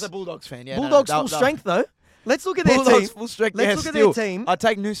 Bulldogs, as a Bulldogs fan, Bulldogs full strength though. Let's look at their Bulldogs team. Full strength. Let's look at their team. I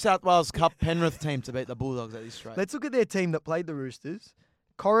take New South Wales Cup Penrith team to beat the Bulldogs at this rate. Let's look at their team that played the Roosters.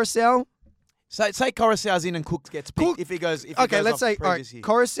 Coruscant. Say Coruscant's in and Cook gets picked if he goes. Let's say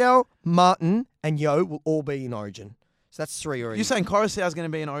Coruscant, Martin, and Yeo will all be in Origin. So that's 3 already. You're saying Coruscant's going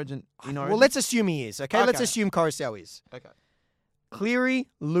to be in Origin? Well, let's assume he is. Okay, let's assume Coruscant is. Okay. Cleary,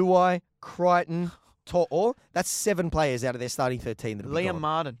 Luai, Crichton, To'o. That's 7 players out of their starting 13. Liam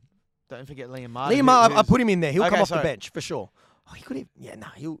Martin. Don't forget Liam Martin. Liam Martin, I put him in there. He'll come off the bench for sure. Oh, he could have. Yeah, no.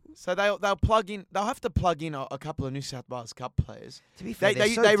 He'll. So they'll plug in. They'll have to plug in a couple of New South Wales Cup players. To be fair,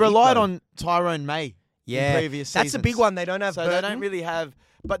 they relied on Tyrone May. In previous seasons. That's a big one. They don't have. So Burton. They don't really have.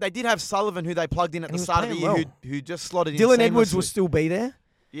 But they did have Sullivan, who they plugged in at the start of the year, who just slotted in. Dylan Edwards will still be there.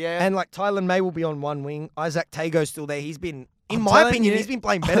 Yeah, and like Tylan May will be on one wing. Isaac Tago's still there. He's been, in my opinion, he's been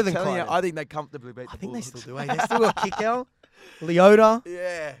playing better than Crichton. I think they comfortably beat. I think they still do. They still got Kickout, Leota.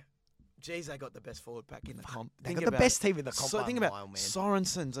 Yeah. Jeez, they got the best forward pack in the comp. They got the best team in the comp. So think about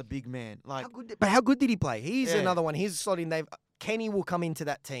Sorensen's a big man. Like, how good did he play? He's another one. He's slotting. Kenny will come into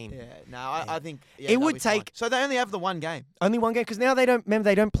that team. Yeah, no, I think it would take. Fine. So they only have the one game. Only one game because now they don't. Remember,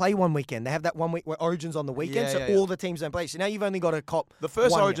 they don't play one weekend. They have that 1 week where Origin's on the weekend, all the teams don't play. So now you've only got to cop. The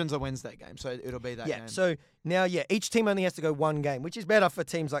first Origin's a Wednesday game, so it'll be that game. Yeah. So now, each team only has to go one game, which is better for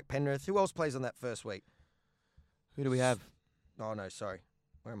teams like Penrith. Who else plays on that first week? Who do we have? Oh no, sorry.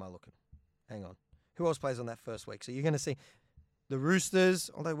 Where am I looking? Hang on. Who else plays on that first week? So you're going to see the Roosters,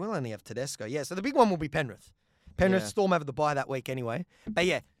 although we'll only have Tedesco. Yeah, so the big one will be Penrith. Storm have the bye that week anyway. But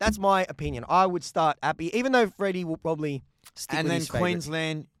yeah, that's my opinion. I would start Appy, even though Freddie will probably stick with his favourite.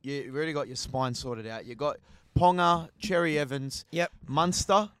 Queensland, you've already got your spine sorted out. You got Ponga, Cherry Evans,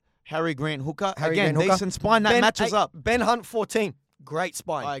 Munster, Harry Grant Hooker. Decent spine. That matches up. Ben Hunt, 14. Great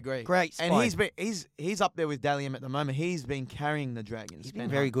spine. I agree. Great spine. And he's up there with Dalium at the moment. He's been carrying the Dragons. He's been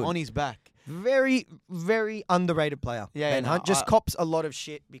very good. On his back. Very, very underrated player. Yeah, Ben Hunt just cops a lot of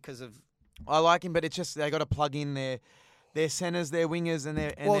shit because of... I like him, but it's just they got to plug in their centers, their wingers, and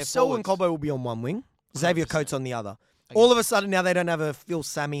their Selwyn Cobbo will be on one wing. 100%. Xavier Coates on the other. Okay. All of a sudden now they don't have a Phil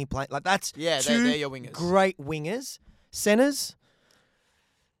Sammy playing. Like that's they're your wingers. Great wingers. Centers.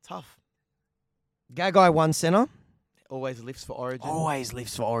 Tough. Gagai one center. Always lifts for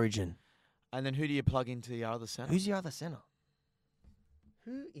Origin. And then who do you plug into your other center? Who's your other center?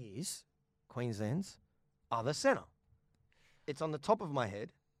 Who is Queensland's other center? It's on the top of my head.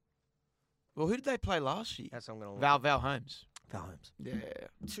 Well, who did they play last year? That's what I'm going to Val Holmes. Val Holmes.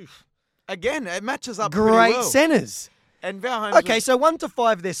 Yeah. Again, it matches up great pretty well. Centers. And Val Holmes. Okay, so 1 to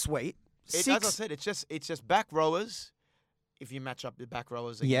 5, they're sweet. 6. As I said, it's just back rowers. If you match up the back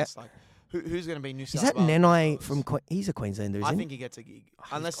rowers against who's going to be New South Wales? Is that Nenai from he's a Queenslander, isn't he? I think he gets a gig.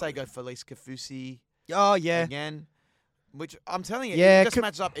 Unless they go Felice Kafusi. Oh, yeah. Again. Which I'm telling you, it just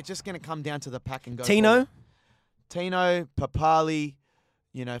matches up. It's just going to come down to the pack and go. Tino, Papali,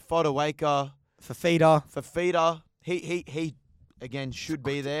 Fodawaker. Fafita. He again should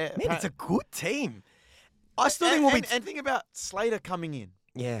be there. Man, it's a good team. I still think we'll be... And think about Slater coming in.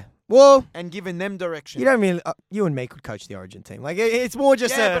 Yeah. Well... And giving them direction. You don't really... you and me could coach the Origin team. Like, it's more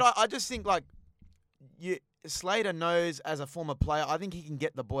just but I just think, Slater knows as a former player, I think he can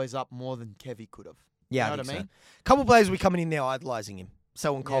get the boys up more than Kevy could have. Yeah, you know what I mean? A couple of players will be coming in there idolising him.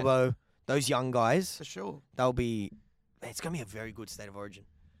 Selwyn Cobbo, those young guys. For sure. They'll be... It's going to be a very good state of Origin.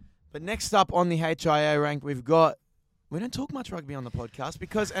 But next up on the HIA rank, we don't talk much rugby on the podcast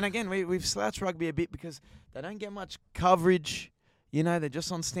because, and again, we've slouched rugby a bit because they don't get much coverage. You know, they're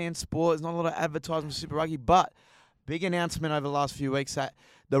just on Stan Sport. There's not a lot of advertisement for Super Rugby. But big announcement over the last few weeks that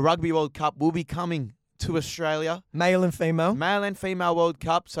the Rugby World Cup will be coming to Australia. Male and female. Male and female World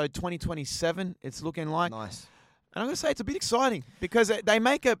Cup. So 2027, it's looking like. Nice. And I'm going to say it's a bit exciting because they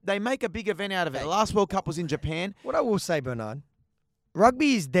make a big event out of it. The last World Cup was in Japan. What I will say, Bernard,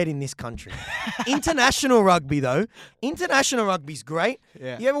 rugby is dead in this country. International rugby, though. International rugby's great.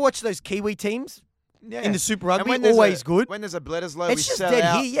 Yeah. You ever watch those Kiwi teams? Yeah. In the Super Rugby, when always good. When there's a Bledisloe, It's we just sell dead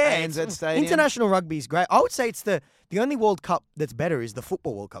out here, yeah. ANZ Stadium. International rugby is great. I would say it's the only World Cup that's better is the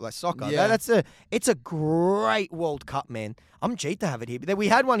Football World Cup, like soccer. Yeah. It's a great World Cup, man. I'm cheated to have it here. But we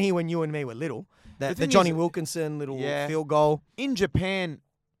had one here when you and me were little. The Johnny Wilkinson little field goal. In Japan,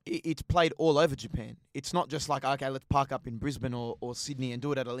 it's played all over Japan. It's not just like, okay, let's park up in Brisbane or Sydney and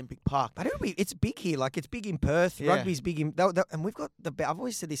do it at Olympic Park. But it's big here. Like, it's big in Perth. Yeah. Rugby's big in... And we've got I've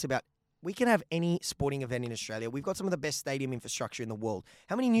always said this about... We can have any sporting event in Australia. We've got some of the best stadium infrastructure in the world.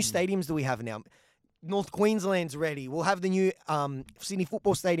 How many new stadiums do we have now? North Queensland's ready. We'll have the new Sydney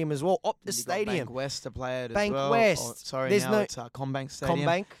Football Stadium as well. Optus Stadium. Bank West to play it Bank as well. West. It's CommBank Stadium.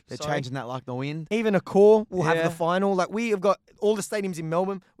 CommBank. They're changing that like the wind. Even Accor will have Yeah. the final. Like, we have got all the stadiums in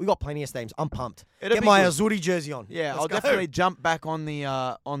Melbourne. We've got plenty of stadiums. I'm pumped. It'll Get be my good. Azuri jersey on. Yeah, Let's I'll go. definitely jump back on the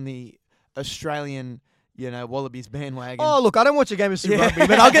Australian, Wallabies bandwagon. Oh, look, I don't watch a game of Super Yeah, Rugby,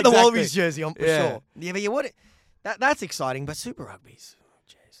 but I'll get the exactly. Wallabies jersey on for Yeah. sure. Yeah, but that's exciting, but Super Rugby's...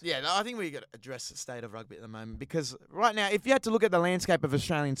 Yeah, no, I think we got to address the state of rugby at the moment because right now, if you had to look at the landscape of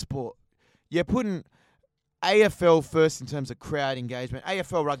Australian sport, you're putting AFL first in terms of crowd engagement.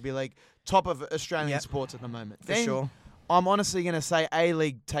 AFL Rugby League, top of Australian sports at the moment. For sure. I'm honestly going to say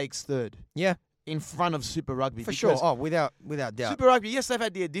A-League takes third. Yeah. In front of Super Rugby. For sure. Oh, without doubt. Super Rugby, yes, they've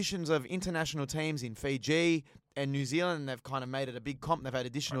had the additions of international teams in Fiji and New Zealand, and they've kind of made it a big comp. They've had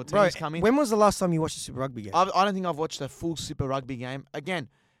additional teams come in. When was the last time you watched a Super Rugby game? I don't think I've watched a full Super Rugby game. Again,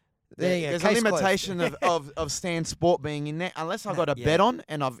 there's a case limitation of Stan Sport being in there, unless I've got a bet on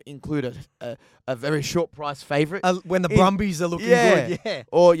and I've included a very short price favourite. When the Brumbies are looking good, yeah.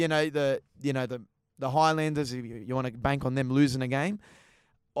 Or the Highlanders, if you want to bank on them losing a game.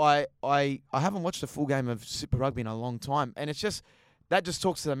 I haven't watched a full game of Super Rugby in a long time, and it's just that just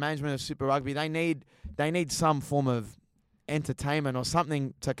talks to the management of Super Rugby. They need some form of entertainment or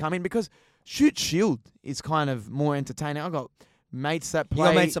something to come in because Shoot Shield is kind of more entertaining. I've got mates that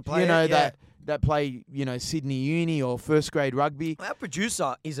play, that play, Sydney Uni or first grade rugby. Our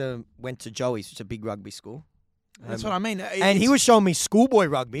producer went to Joey's, which is a big rugby school. That's what I mean. And he was showing me schoolboy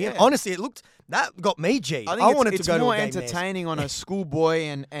rugby. And Yeah. honestly, that got me G. I wanted to go to a game it's more entertaining on a schoolboy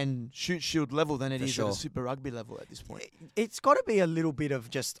and Shoot Shield level than it is at a Super Rugby level at this point. It's got to be a little bit of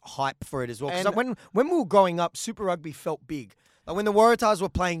just hype for it as well. Because And- when we were growing up, Super Rugby felt big. Like when the Waratahs were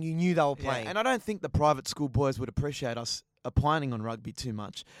playing, you knew they were playing. And I don't think the private school boys would appreciate us opining on rugby too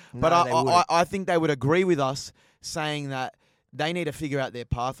much. No, But they wouldn't. I think they would agree with us saying that they need to figure out their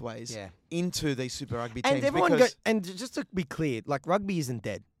pathways into these Super Rugby teams. And everyone and just to be clear, like rugby isn't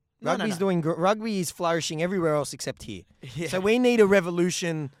dead. Rugby's rugby is flourishing everywhere else except here. Yeah. So we need a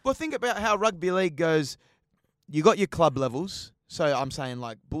revolution. Well, think about how rugby league goes. You got your club levels. So I'm saying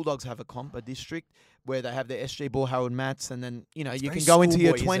like Bulldogs have a district where they have their SG Ball, Harold Matts, and then you can go into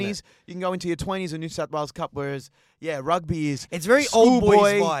your 20s. You can go into your 20s in New South Wales Cup, whereas rugby is It's very old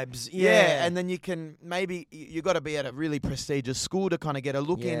boys vibes. Yeah. and then you can you got to be at a really prestigious school to kind of get a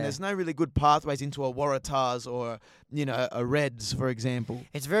look in. Yeah. There's no really good pathways into a Waratahs or a Reds, for example.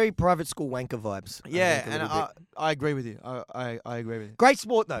 It's very private school wanker vibes. Yeah, and I agree with you. I agree with you. Great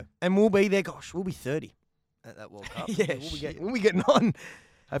sport though, and we'll be there. Gosh, we'll be 30 at that World Cup. Yeah, we'll be getting on.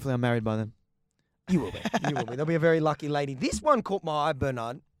 Hopefully, I'm married by then. You will be. You will be. There'll be a very lucky lady. This one caught my eye,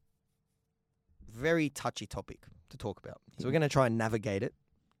 Bernard. Very touchy topic to talk about. So we're going to try and navigate it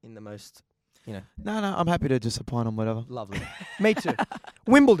in the most, No, I'm happy to just opine on whatever. lovely. Me too.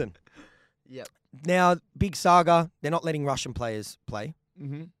 Wimbledon. Yep. Now, big saga. They're not letting Russian players play.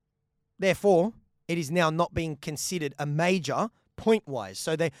 Mm-hmm. Therefore, it is now not being considered a major point-wise.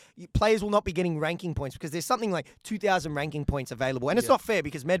 So players will not be getting ranking points because there's something like 2,000 ranking points available. And it's not fair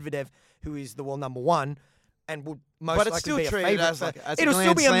because Medvedev, who is the world number one, and would most But it's likely still be a treated favourite. as a It'll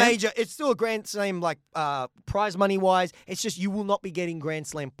still Grand be Slam. a major. It's still a Grand Slam, like prize money-wise. It's just you will not be getting Grand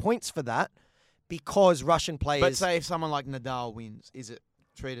Slam points for that because Russian players... But say if someone like Nadal wins, is it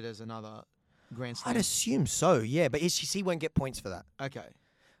treated as another Grand Slam? I'd assume so, yeah. But he won't get points for that. Okay.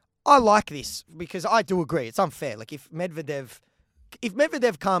 I like this because I do agree. It's unfair. Like if Medvedev... if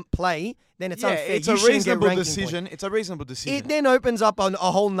Medvedev can't play, then it's unfair. It's You a shouldn't get reasonable ranking decision. points. It's a reasonable decision. It then opens up a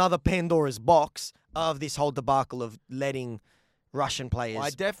whole nother Pandora's box of this whole debacle of letting Russian players. I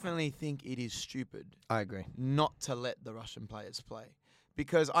definitely think it is stupid. I agree. Not to let the Russian players play.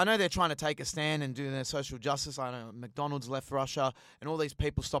 Because I know they're trying to take a stand and do their social justice. I know McDonald's left Russia and all these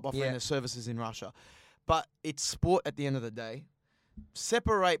people stop offering their services in Russia. But it's sport at the end of the day.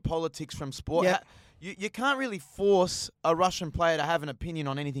 Separate politics from sport. Yeah. You can't really force a Russian player to have an opinion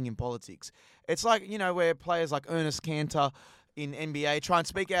on anything in politics. It's like, where players like Ernest Cantor in NBA try and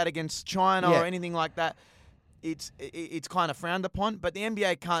speak out against China or anything like that. It's kind of frowned upon. But the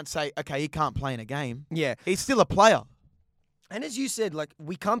NBA can't say, okay, he can't play in a game. Yeah. He's still a player. And as you said, like,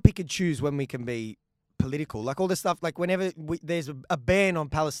 we can't pick and choose when we can be political. Like, all this stuff, like, whenever there's a ban on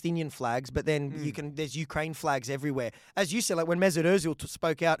Palestinian flags, but then there's Ukraine flags everywhere. As you said, like, when Mesut Ozil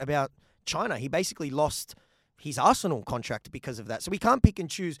spoke out about China, he basically lost his Arsenal contract because of that. So we can't pick and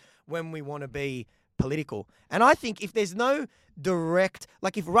choose when we want to be political. And I think if there's no direct,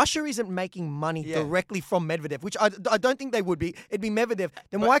 like if Russia isn't making money directly from Medvedev, which I don't think they would be, it'd be Medvedev,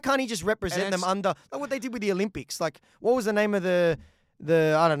 then why can't he just represent them under, like what they did with the Olympics? Like, what was the name of the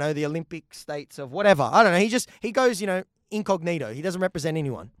I don't know, the Olympic states of whatever. I don't know. He goes, incognito. He doesn't represent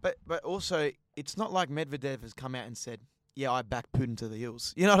anyone. But also, it's not like Medvedev has come out and said, yeah, I back Putin to the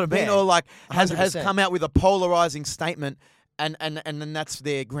hills. You know what I mean? Yeah, or like has 100%. come out with a polarizing statement. And then that's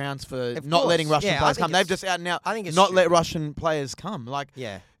their grounds for not letting Russian players come. They've just out and out not let Russian players come. Like,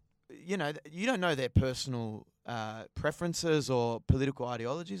 you don't know their personal preferences or political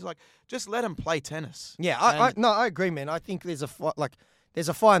ideologies. Like, just let them play tennis. Yeah, I agree, man. I think there's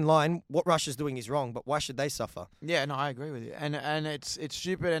a fine line. What Russia's doing is wrong, but why should they suffer? Yeah, no, I agree with you. And it's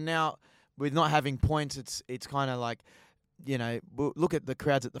stupid. And now with not having points, it's kind of like, look at the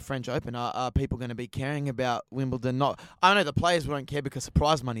crowds at the French Open. Are people going to be caring about Wimbledon? I know the players won't care because the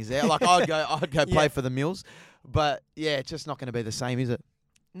prize money's there. Like I'd go play for the Mills, but it's just not going to be the same, is it?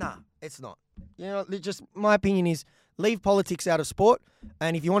 Nah, it's not. Just my opinion is leave politics out of sport,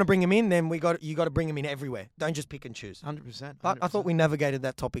 and if you want to bring them in, then you got to bring them in everywhere. Don't just pick and choose. 100%. But I thought we navigated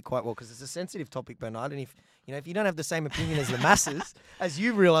that topic quite well because it's a sensitive topic, Bernard. And if you don't have the same opinion as the masses, as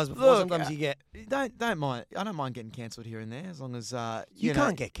you realised before, sometimes you get don't mind. I don't mind getting cancelled here and there as long as you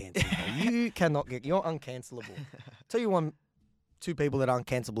can't get cancelled. You cannot get. You're uncancelable. Tell you two people that aren't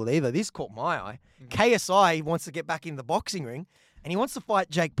cancelable either. This caught my eye. KSI wants to get back in the boxing ring, and he wants to fight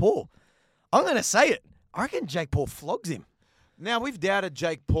Jake Paul. I'm going to say it. I reckon Jake Paul flogs him. Now, we've doubted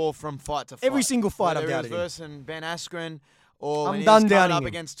Jake Paul from fight to fight. Every single fight I've doubted him. Whether it was versus Ben Askren or I'm when he done was doubting up him.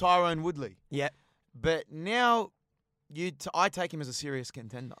 against Tyrone Woodley. Yeah. But now, I take him as a serious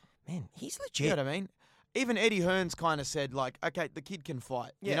contender. Man, he's legit. You know what I mean? Even Eddie Hearns kind of said, like, okay, the kid can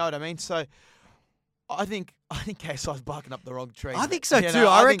fight. Yeah. You know what I mean? So, I think KSI's barking up the wrong tree. I think so too.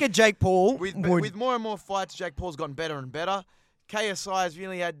 I reckon Jake Paul with more and more fights, Jake Paul's gotten better and better. KSI has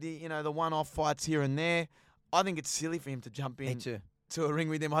really had the one-off fights here and there. I think it's silly for him to jump in to a ring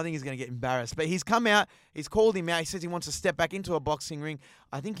with him. I think he's going to get embarrassed. But he's come out. He's called him out. He says he wants to step back into a boxing ring.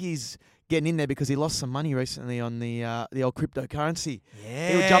 I think he's getting in there because he lost some money recently on the old cryptocurrency.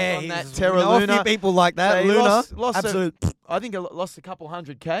 Yeah. He jumped on that Terra A Luna. few people like that. So Luna. lost absolute. I think he lost a couple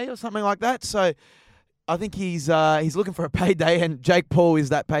 $100K or something like that. So I think he's looking for a payday, and Jake Paul is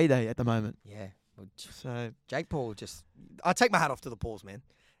that payday at the moment. Yeah. So Jake Paul I take my hat off to the Pauls, man.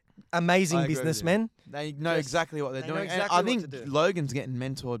 Amazing businessmen. They know exactly what they're doing. Exactly and I think Logan's getting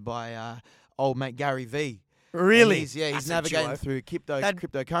mentored by old mate Gary V. Really? He's navigating through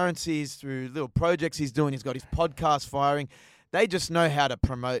cryptocurrencies, through little projects he's doing. He's got his podcast firing. They just know how to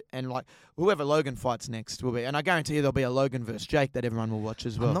promote, and like whoever Logan fights next will be. And I guarantee you there'll be a Logan versus Jake that everyone will watch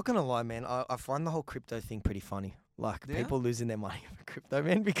as well. I'm not going to lie, man. I find the whole crypto thing pretty funny. Like, people losing their money over crypto,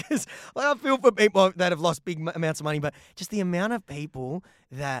 man, because I feel for people that have lost big amounts of money, but just the amount of people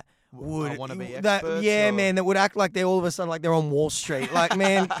that would want to be experts. Man, that would act like they're all of a sudden like they're on Wall Street. Like,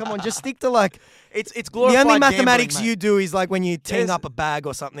 man, come on, just stick to like it's glorified. The only mathematics gambling, you do is like when you teeing up a bag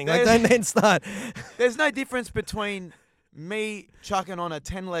or something. Like, don't then start. There's no difference between me chucking on a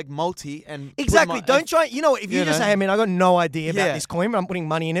 10-leg multi and exactly. Don't try. You know, if you just say, "Hey, man, I got no idea about this coin, but I'm putting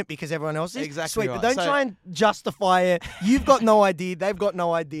money in it because everyone else is." Exactly. Sweet, right. but don't try and justify it. You've got no idea. They've got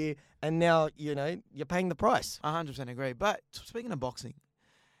no idea, and now you're paying the price. 100% agree. But speaking of boxing,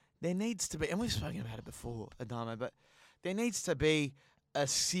 there needs to be, and we've spoken about it before, Adamo, but there needs to be a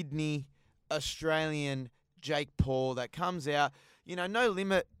Sydney Australian Jake Paul that comes out. No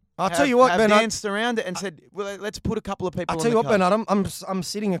limit. I'll tell you what, Bernard. Danced around it and said, "Well, let's put a couple of people." I'll tell you what, Bernard. I'm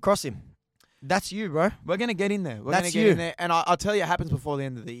sitting across him. That's you, bro. We're gonna get in there. That's you. In there, and I'll tell you, it happens before the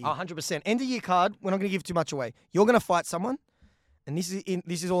end of the year. 100%. End of year card. We're not gonna give too much away. You're gonna fight someone, and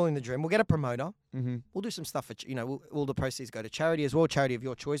this is all in the dream. We'll get a promoter. Mm-hmm. We'll do some stuff for all the proceeds go to charity as well, charity of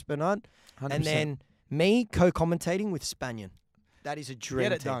your choice, Bernard. 100%. And then me co-commentating with Spanion. That is a dream.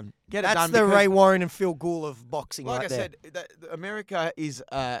 Get it team. done. Get it That's done. the Ray Warren and Phil Gould of boxing, like right I there. said, America is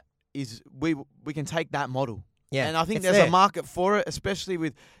we can take that model. Yeah, and I think it's there's there. a market for it, especially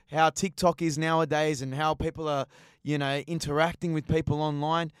with how TikTok is nowadays and how people are, interacting with people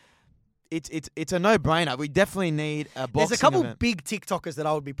online. It's a no-brainer. We definitely need a boxing There's a couple event. big TikTokers that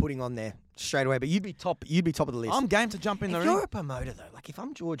I would be putting on there straight away, but you'd be top of the list. I'm game to jump in the If ring. you're a promoter though, like if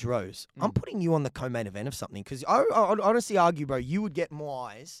I'm George Rose, I'm putting you on the co-main event of something because I'd honestly argue, bro, you would get more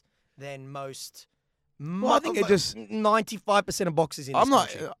eyes than most. Well, I think it just 95% of boxers in this I'm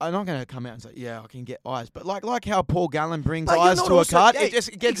not going to come out and say, yeah, I can get eyes. But like how Paul Gallen brings But you're eyes not to also- a card, yeah,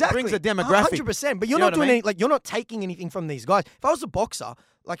 it just brings a demographic. 100%. But you're You know not what I doing mean? any, like you're not taking anything from these guys. If I was a boxer,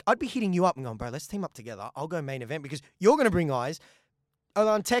 like I'd be hitting you up and going, bro, let's team up together. I'll go main event because you're going to bring eyes.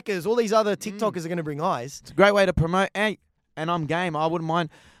 Alan Techers, all these other TikTokers are going to bring eyes. It's a great way to promote. And I'm game. I wouldn't mind.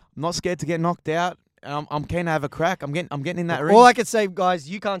 I'm not scared to get knocked out. And I'm keen to have a crack. I'm getting in that ring. All I can say, guys,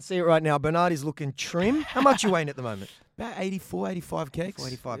 you can't see it right now. Bernard is looking trim. How much you weighing at the moment? About 84, 85 kicks.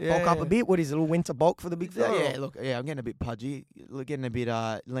 45. Yeah. Bulk up a bit. What is it? A little winter bulk for the big fella? Yeah, look, I'm getting a bit pudgy, getting a bit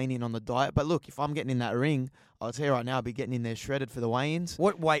lenient on the diet. But look, if I'm getting in that ring, I'll tell you right now, I'll be getting in there shredded for the weigh-ins.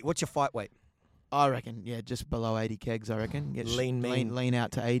 What weight? What's your fight weight? I reckon, just below 80 kegs, I reckon. Get lean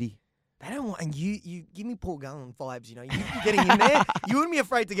out to 80. They don't want, and you give me Paul Gallen vibes. You getting in there. You wouldn't be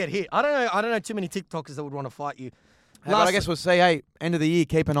afraid to get hit. I don't know too many TikTokers that would want to fight you. Hey, but I guess we'll see. Hey, end of the year,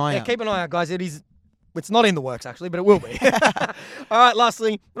 keep an eye out. Keep an eye out, guys. It's not in the works actually, but it will be. All right.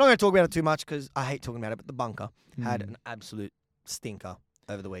 Lastly, we're not going to talk about it too much because I hate talking about it. But the bunker had an absolute stinker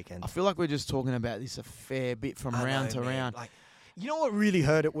over the weekend. I feel like we're just talking about this a fair bit from round to round. Like, you know what really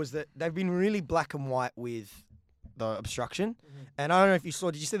hurt it was that they've been really black and white with the obstruction. And I don't know if you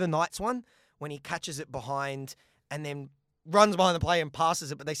saw. Did you see the Knights one when he catches it behind and then runs behind the player and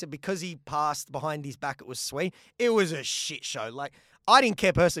passes it? But they said because he passed behind his back, it was sweet. It was a shit show. Like I didn't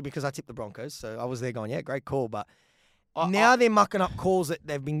care personally because I tipped the Broncos, so I was there going, yeah, great call. But now they're mucking up calls that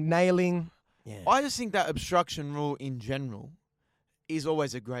they've been nailing. Yeah, I just think that obstruction rule in general is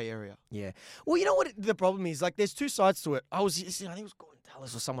always a grey area. Yeah. Well, you know what the problem is? Like, there's two sides to it. I think it was Gordon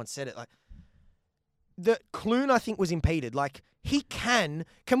Dallas or someone said it. Like, the Clune, I think, was impeded. Like, can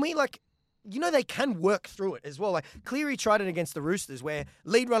we, like, they can work through it as well. Like, Cleary tried it against the Roosters where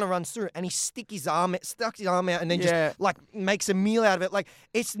lead runner runs through it and he stuck his arm out and then just, like, makes a meal out of it. Like,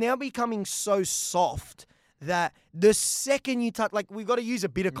 it's now becoming so soft that the second you touch, like, we've got to use a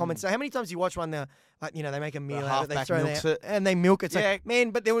bit of common sense. How many times do you watch one there? Like, they make a meal out of it, they throw it out, and they milk it. It's like,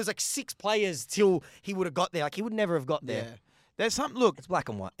 man, but there was like 6 players till he would have got there. Like, he would never have got there. Yeah. There's something, look. It's black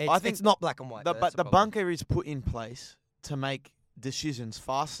and white. I think it's not black and white. But the bunker is put in place to make decisions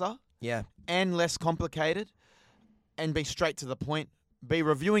faster and less complicated and be straight to the point. Be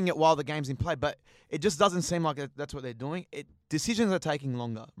reviewing it while the game's in play. But it just doesn't seem like that's what they're doing. Decisions are taking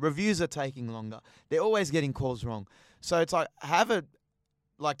longer. Reviews are taking longer. They're always getting calls wrong. So it's like,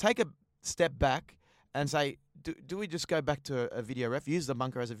 take a step back and say, do we just go back to a video ref? Use the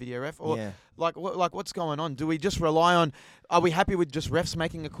bunker as a video ref, or what's going on? Do we just rely on? Are we happy with just refs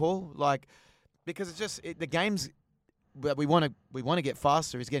making a call? Like, because it's just the games that we want to get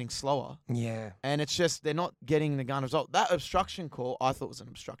faster is getting slower. Yeah, and it's just they're not getting the gun result. That obstruction call, I thought was an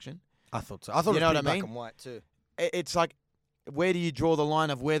obstruction. I thought so. I thought it was black and white too. It's like, where do you draw the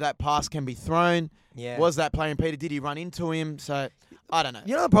line of where that pass can be thrown? Yeah, was that player impeded? Did he run into him? So. I don't know.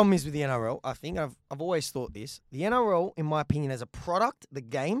 You know the problem is with the NRL? I think I've always thought this. The NRL, in my opinion, as a product, the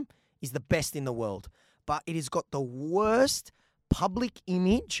game, is the best in the world. But it has got the worst public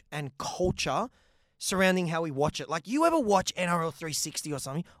image and culture surrounding how we watch it. Like, you ever watch NRL 360 or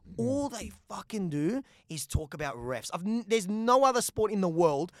something? All they fucking do is talk about refs. There's no other sport in the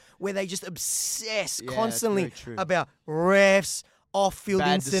world where they just obsess constantly about refs, off-field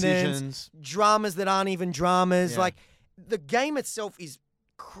incidents, dramas that aren't even dramas. Like, the game itself is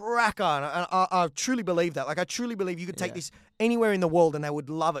cracker, and I truly believe that. Like, I truly believe you could take this anywhere in the world and they would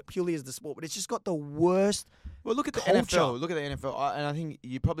love it purely as the sport, but it's just got the worst look at the culture. NFL. Look at the NFL, and I think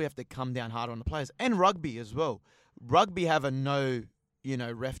you probably have to come down harder on the players. And rugby as well. Rugby have a no,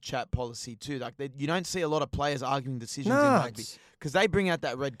 ref chat policy too. Like, you don't see a lot of players arguing decisions in rugby because they bring out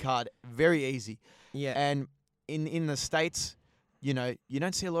that red card very easy. Yeah. And in the States, you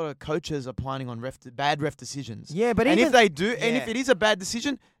don't see a lot of coaches opining on bad ref decisions. Yeah, but if they do, and if it is a bad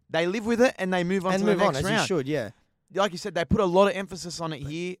decision, they live with it and they move on to the next round. As you should, yeah. Like you said, they put a lot of emphasis on it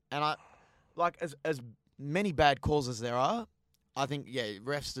here, and I like as many bad calls as there are, I think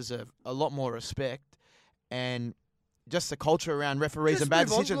refs deserve a lot more respect, and just the culture around referees Just and bad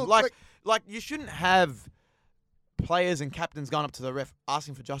move on. decisions. Look, Like you shouldn't have players and captains going up to the ref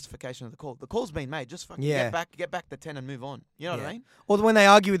asking for justification of the call. The call's been made. Just fucking get back the 10 and move on. You know what I mean? Or when they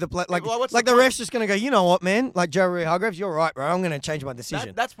argue with the play, like the the ref's just going to go, you know what, man? Like Joe Hargraves, you're right, bro. I'm going to change my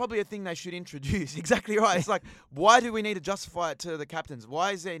decision. That's probably a thing they should introduce. Exactly right. It's like, why do we need to justify it to the captains?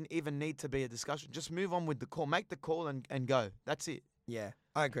 Why is there even need to be a discussion? Just move on with the call. Make the call and go. That's it. Yeah,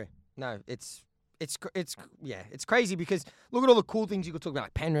 I agree. No, it's crazy because look at all the cool things you could talk about,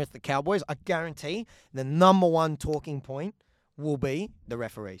 like Penrith, the Cowboys. I guarantee the number one talking point will be the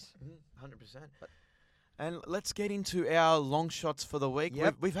referees. 100%. And let's get into our long shots for the week.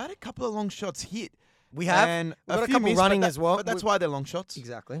 Yep. We've had a couple of long shots hit. We have. And We've got a few couple missed, running as well. But that's why they're long shots.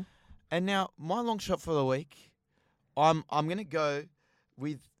 Exactly. And now, my long shot for the week, I'm going to go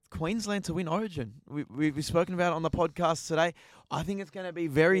with Queensland to win Origin. We've spoken about it on the podcast today. I think it's going to be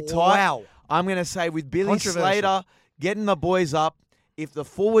very tight. Wow. I'm going to say with Billy Slater getting the boys up, if the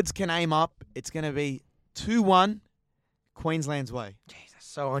forwards can aim up, it's going to be 2-1 Queensland's way. Jesus,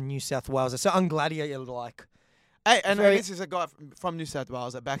 so on New South Wales. It's so ungladiator-like. Hey, and this is a guy from New South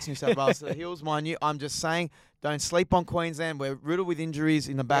Wales that backs New South Wales to the hills, mind you. I'm just saying, don't sleep on Queensland. We're riddled with injuries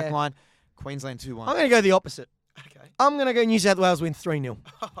in the back line. Queensland 2-1. I'm going to go the opposite. Okay. I'm going to go New South Wales win 3-0.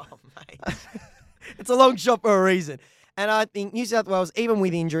 Oh, mate. It's a long shot for a reason. And I think New South Wales, even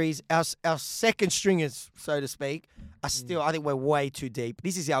with injuries, our second stringers, so to speak, are still, I think we're way too deep.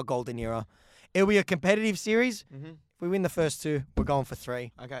 This is our golden era. It'll be a competitive series. Mm-hmm. If we win the first two, we're going for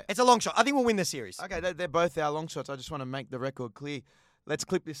 3. Okay. It's a long shot. I think we'll win the series. Okay, they're both our long shots. I just want to make the record clear. Let's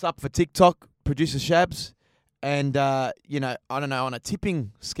clip this up for TikTok, producer Shabs. And, I don't know, on a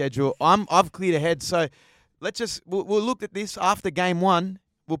tipping schedule, I've cleared ahead. So we'll look at this after game 1.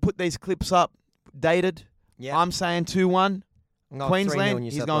 We'll put these clips up, dated. Yeah. I'm saying 2-1 Queensland.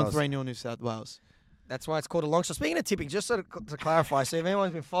 He's going 3-0 New South Wales. That's why it's called a long shot. Speaking of tipping, just to clarify, so if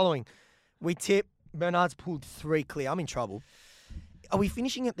anyone's been following, we tip. Bernard's pulled 3 clear. I'm in trouble. Are we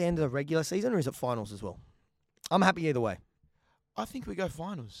finishing at the end of the regular season or is it finals as well? I'm happy either way. I think we go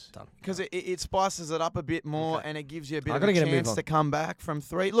finals. Done. Because it spices it up a bit more and it gives you a bit of a chance to come back from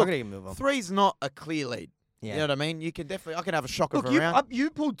 3. Look, 3's not a clear lead. Yeah. You know what I mean? You can I can have a shock of a round. You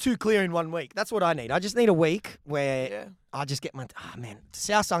pulled 2 clear in 1 week. That's what I need. I just need a week where I just get my...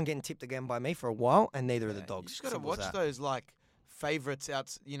 South aren't getting tipped again by me for a while, and neither are the Dogs. You just got to watch those, favourites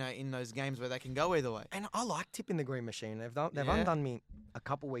out, in those games where they can go either way. And I like tipping the green machine. They've undone me a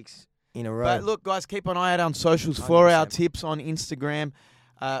couple weeks in a row. But look, guys, keep an eye out on socials 100%. For our tips on Instagram.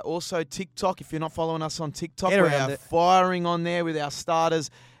 Also, TikTok. If you're not following us on TikTok, we're firing on there with our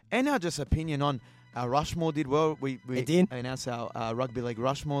starters and our just opinion on... Our Rushmore did well. We announced our rugby league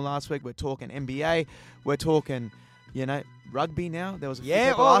Rushmore last week. We're talking NBA. We're talking, rugby now. There was a few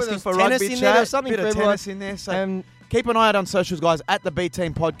people asking for rugby chat. There was something bit of tennis in there. So keep an eye out on socials, guys, at the B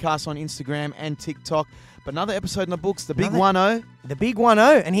Team Podcast on Instagram and TikTok. But another episode in the books, the Big 1-0. The Big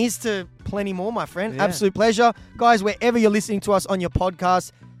 1-0. And here's to plenty more, my friend. Yeah. Absolute pleasure. Guys, wherever you're listening to us on your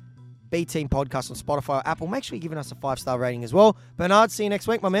podcast, B Team Podcast on Spotify or Apple. Make sure you're giving us a 5-star rating as well. Bernard, see you next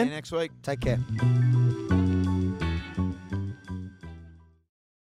week, my man. See you next week. Take care.